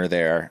prisoner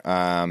there.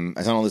 I don't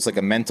know. It's like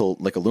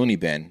a loony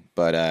bin.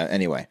 But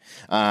anyway,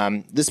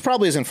 this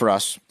probably isn't for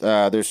us.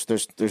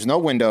 There's no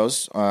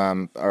windows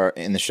or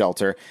in the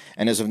shelter,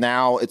 and as of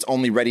now, it's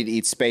only ready to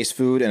eat space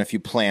food and a few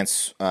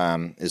plants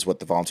is what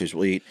the volunteers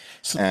will eat.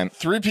 So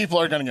 3 people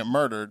are going to get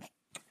murdered.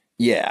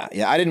 Yeah.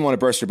 I didn't want to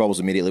burst your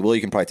bubbles immediately. Well,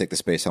 you can probably take the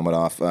space helmet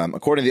off.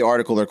 According to the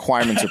article, the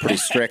requirements are pretty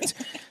strict,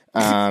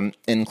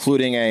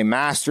 including a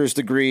master's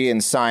degree in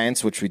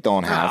science, which we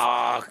don't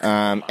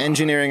have,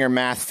 engineering or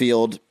math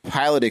field,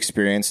 pilot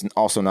experience, and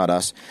also not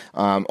us.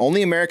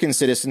 Only American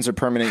citizens or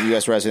permanent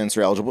U.S. residents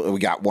are eligible. We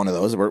got one of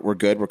those. We're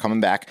good. We're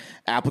coming back.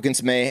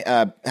 Applicants may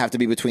have to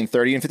be between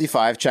 30 and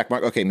 55. Check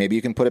mark. Okay, maybe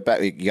you can put it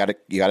back. You got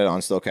it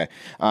on still. Okay.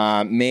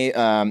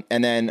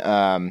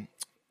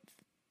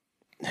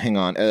 Hang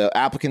on.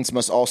 Applicants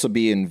must also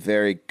be in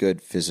very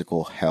good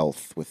physical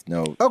health with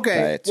no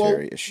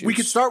dietary issues. We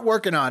could start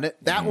working on it.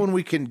 That one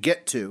we can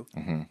get to.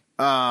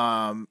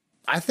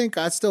 I think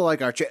I still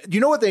like our. You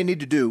know what they need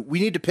to do?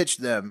 We need to pitch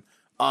them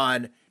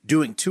on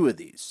doing 2 of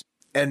these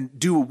and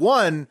do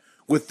one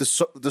with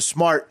the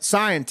smart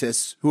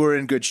scientists who are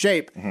in good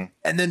shape,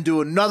 and then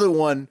do another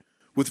one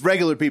with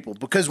regular people.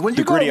 Because when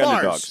you go to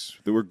Mars,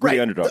 we're gritty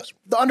underdogs,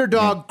 the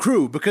underdog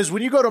crew. Because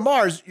when you go to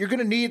Mars, you're going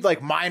to need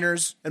like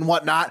miners and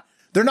whatnot.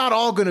 They're not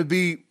all going to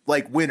be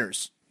like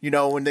winners,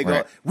 when they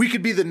go. We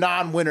could be the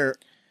non-winner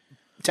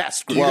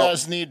test group. Do you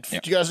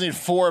guys need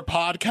 4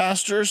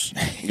 podcasters?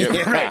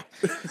 Right.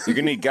 You're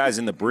gonna need guys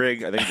in the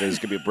brig. I think there's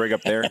gonna be a brig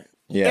up there.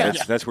 Yeah,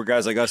 that's where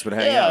guys like us would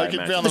hang out.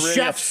 Could be on the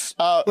chefs,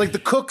 like the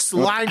cooks,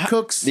 line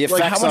cooks. The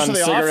effects on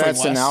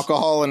cigarettes and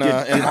alcohol in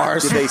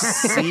Mars. Did they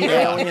see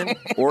Alien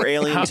or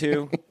Alien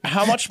 2?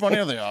 How much money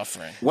are they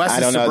offering?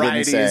 Wes's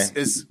sobriety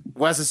is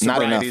Wes's Not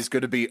sobriety enough. is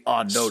going to be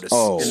on notice.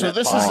 Oh, So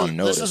this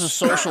notice. is a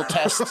social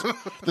test.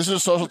 This is a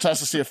social test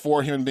to see if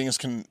 4 human beings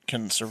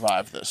can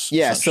survive this.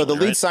 Yeah, so the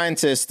essentially, lead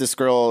scientist, this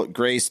girl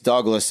Grace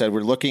Douglas, said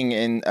we are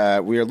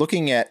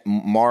looking at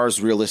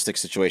Mars realistic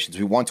situations.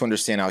 We want to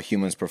understand how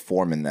humans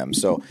perform in them.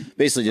 So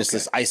basically, just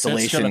this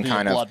isolation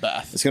kind of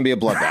bloodbath. It's going to be a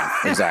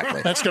bloodbath,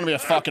 exactly. That's going to be a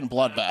fucking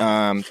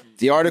bloodbath.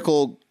 The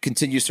article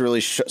continues to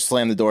really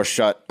slam the door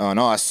shut on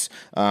us.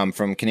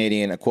 From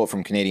a quote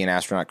from Canadian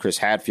astronaut Chris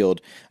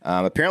Hadfield.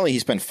 Apparently, he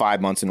spent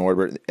 5 months in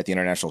orbit at the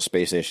International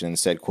Space Station and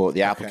said, "quote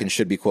The applicant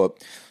should be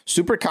quote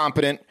super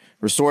competent,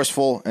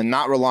 resourceful, and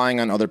not relying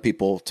on other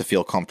people to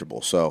feel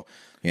comfortable." So,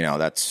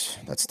 that's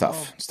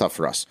tough. It's tough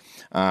for us.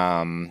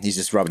 He's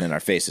just rubbing it in our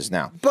faces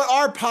now. But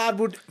our pod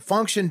would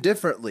function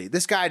differently.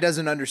 This guy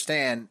doesn't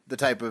understand the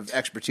type of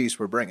expertise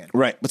we're bringing.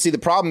 Right. But see, the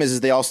problem is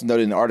they also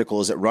noted in the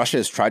article is that Russia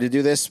has tried to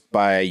do this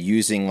by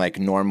using like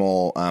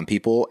normal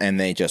people, and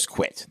they just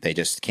quit. They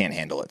just can't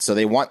handle it. So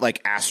they want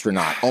like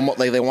astronaut, almost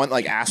like they want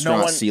like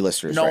astronaut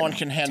C-listers. No one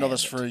can handle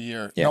this for a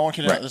year. Yeah, no one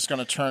can. right. It's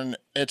going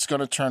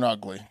to turn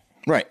ugly.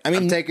 Right. I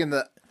mean, I'm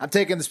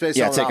taking the space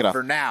Yeah, helmet take it off off.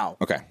 for now.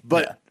 Okay.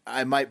 But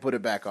I might put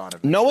it back on.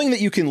 knowing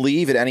that you can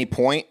leave at any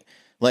point,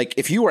 like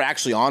if you were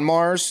actually on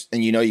Mars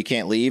and you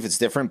can't leave, it's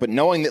different. But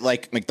knowing that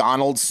like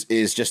McDonald's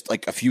is just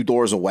like a few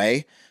doors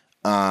away,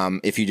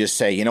 if you just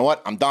say, you know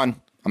what, I'm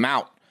done, I'm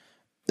out,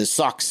 this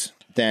sucks,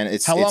 then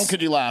it's How long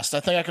could you last? I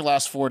think I could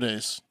last 4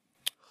 days.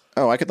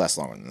 Oh, I could last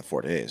longer than the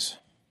 4 days.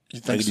 You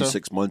I think could so? do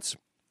 6 months.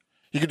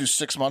 You could do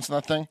 6 months in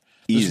that thing.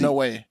 Easy. There's no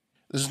way.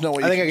 There's no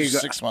way. I think you I could could do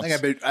go 6 months. I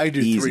think I do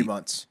Easy. 3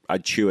 months.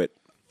 I'd chew it.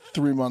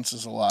 3 months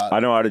is a lot. I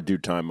know how to do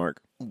time,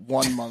 Mark.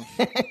 1 month.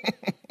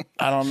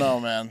 I don't know,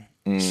 man.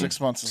 6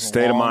 months is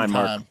State a of long mind,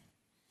 Mark. time.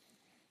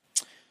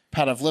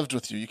 Pat, I've lived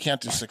with you. You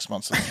can't do 6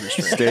 months in 3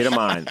 straight. State of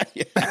mind.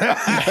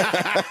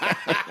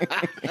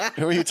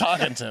 Who are you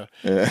talking to?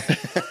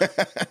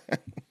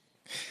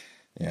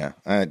 Yeah,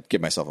 I'd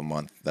give myself a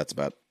month. That's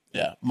about.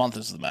 Yeah, month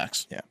is the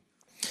max. Yeah.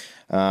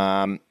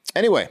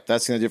 Anyway,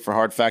 that's going to do it for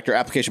Hard Factor.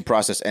 Application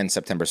process ends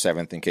September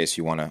 7th in case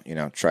you want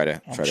to, try to.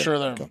 I'm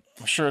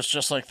sure it's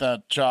just like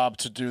that job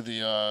to do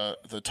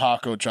the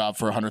taco job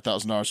for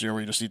 $100,000 a year where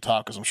you just eat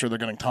tacos. I'm sure they're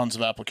getting tons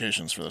of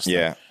applications for this.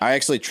 Yeah, I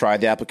actually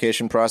tried the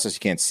application process. You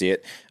can't see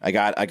it. I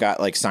got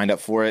like signed up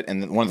for it,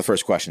 and one of the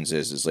first questions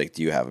is like,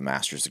 do you have a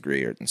master's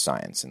degree in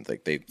science? And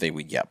like they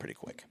weed you out pretty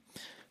quick,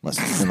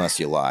 unless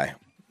you lie.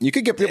 You'll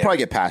probably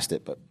get past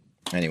it, but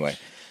anyway.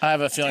 I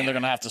have a feeling they're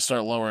going to have to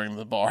start lowering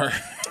the bar.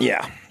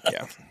 Yeah.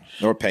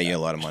 Or pay you a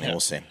lot of money.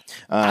 We'll see.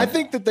 I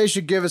think that they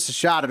should give us a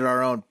shot at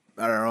our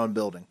own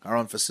building, our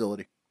own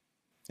facility.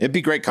 It'd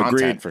be great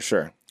content Agreed. for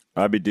sure.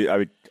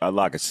 I'd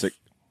lock a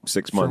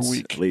six months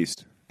week. at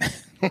least.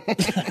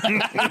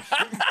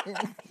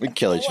 We'd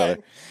kill each other.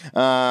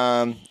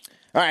 All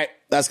right.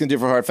 That's going to do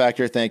it for Hard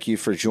Factor. Thank you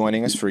for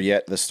joining us for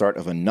yet the start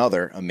of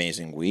another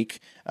amazing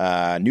week.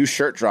 New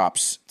shirt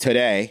drops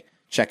today.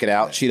 Check it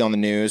out. Cheat on the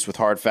News with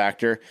Hard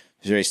Factor.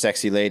 There's a very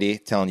sexy lady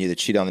telling you to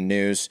cheat on the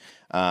news.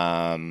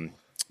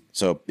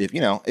 So if you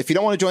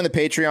don't want to join the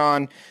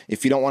Patreon,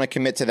 if you don't want to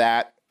commit to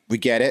that, we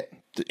get it.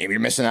 You're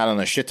missing out on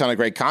a shit ton of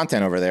great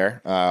content over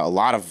there. A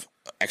lot of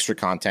extra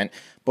content.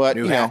 But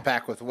New Half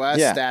Pack with Wes,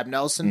 Yeah. Stab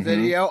Nelson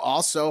video,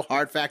 also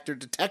Hard Factor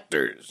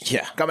Detectors.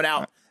 Yeah. Coming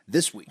out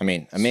this week. I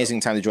mean,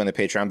 amazing time to join the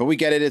Patreon, but we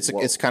get it.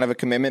 It's kind of a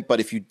commitment. But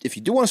if you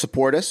do want to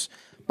support us,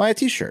 buy a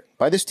T-shirt.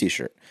 Buy this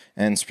T-shirt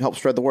and help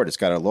spread the word. It's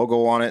got our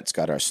logo on it. It's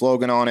got our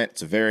slogan on it.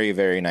 It's a very,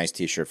 very nice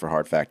T-shirt for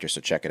Hard Factor.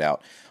 So check it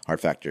out,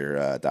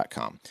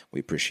 hardfactor.com. We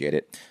appreciate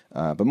it.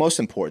 But most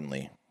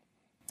importantly,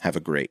 have a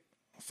great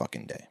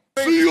fucking day.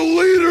 See you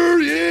later,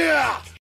 yeah!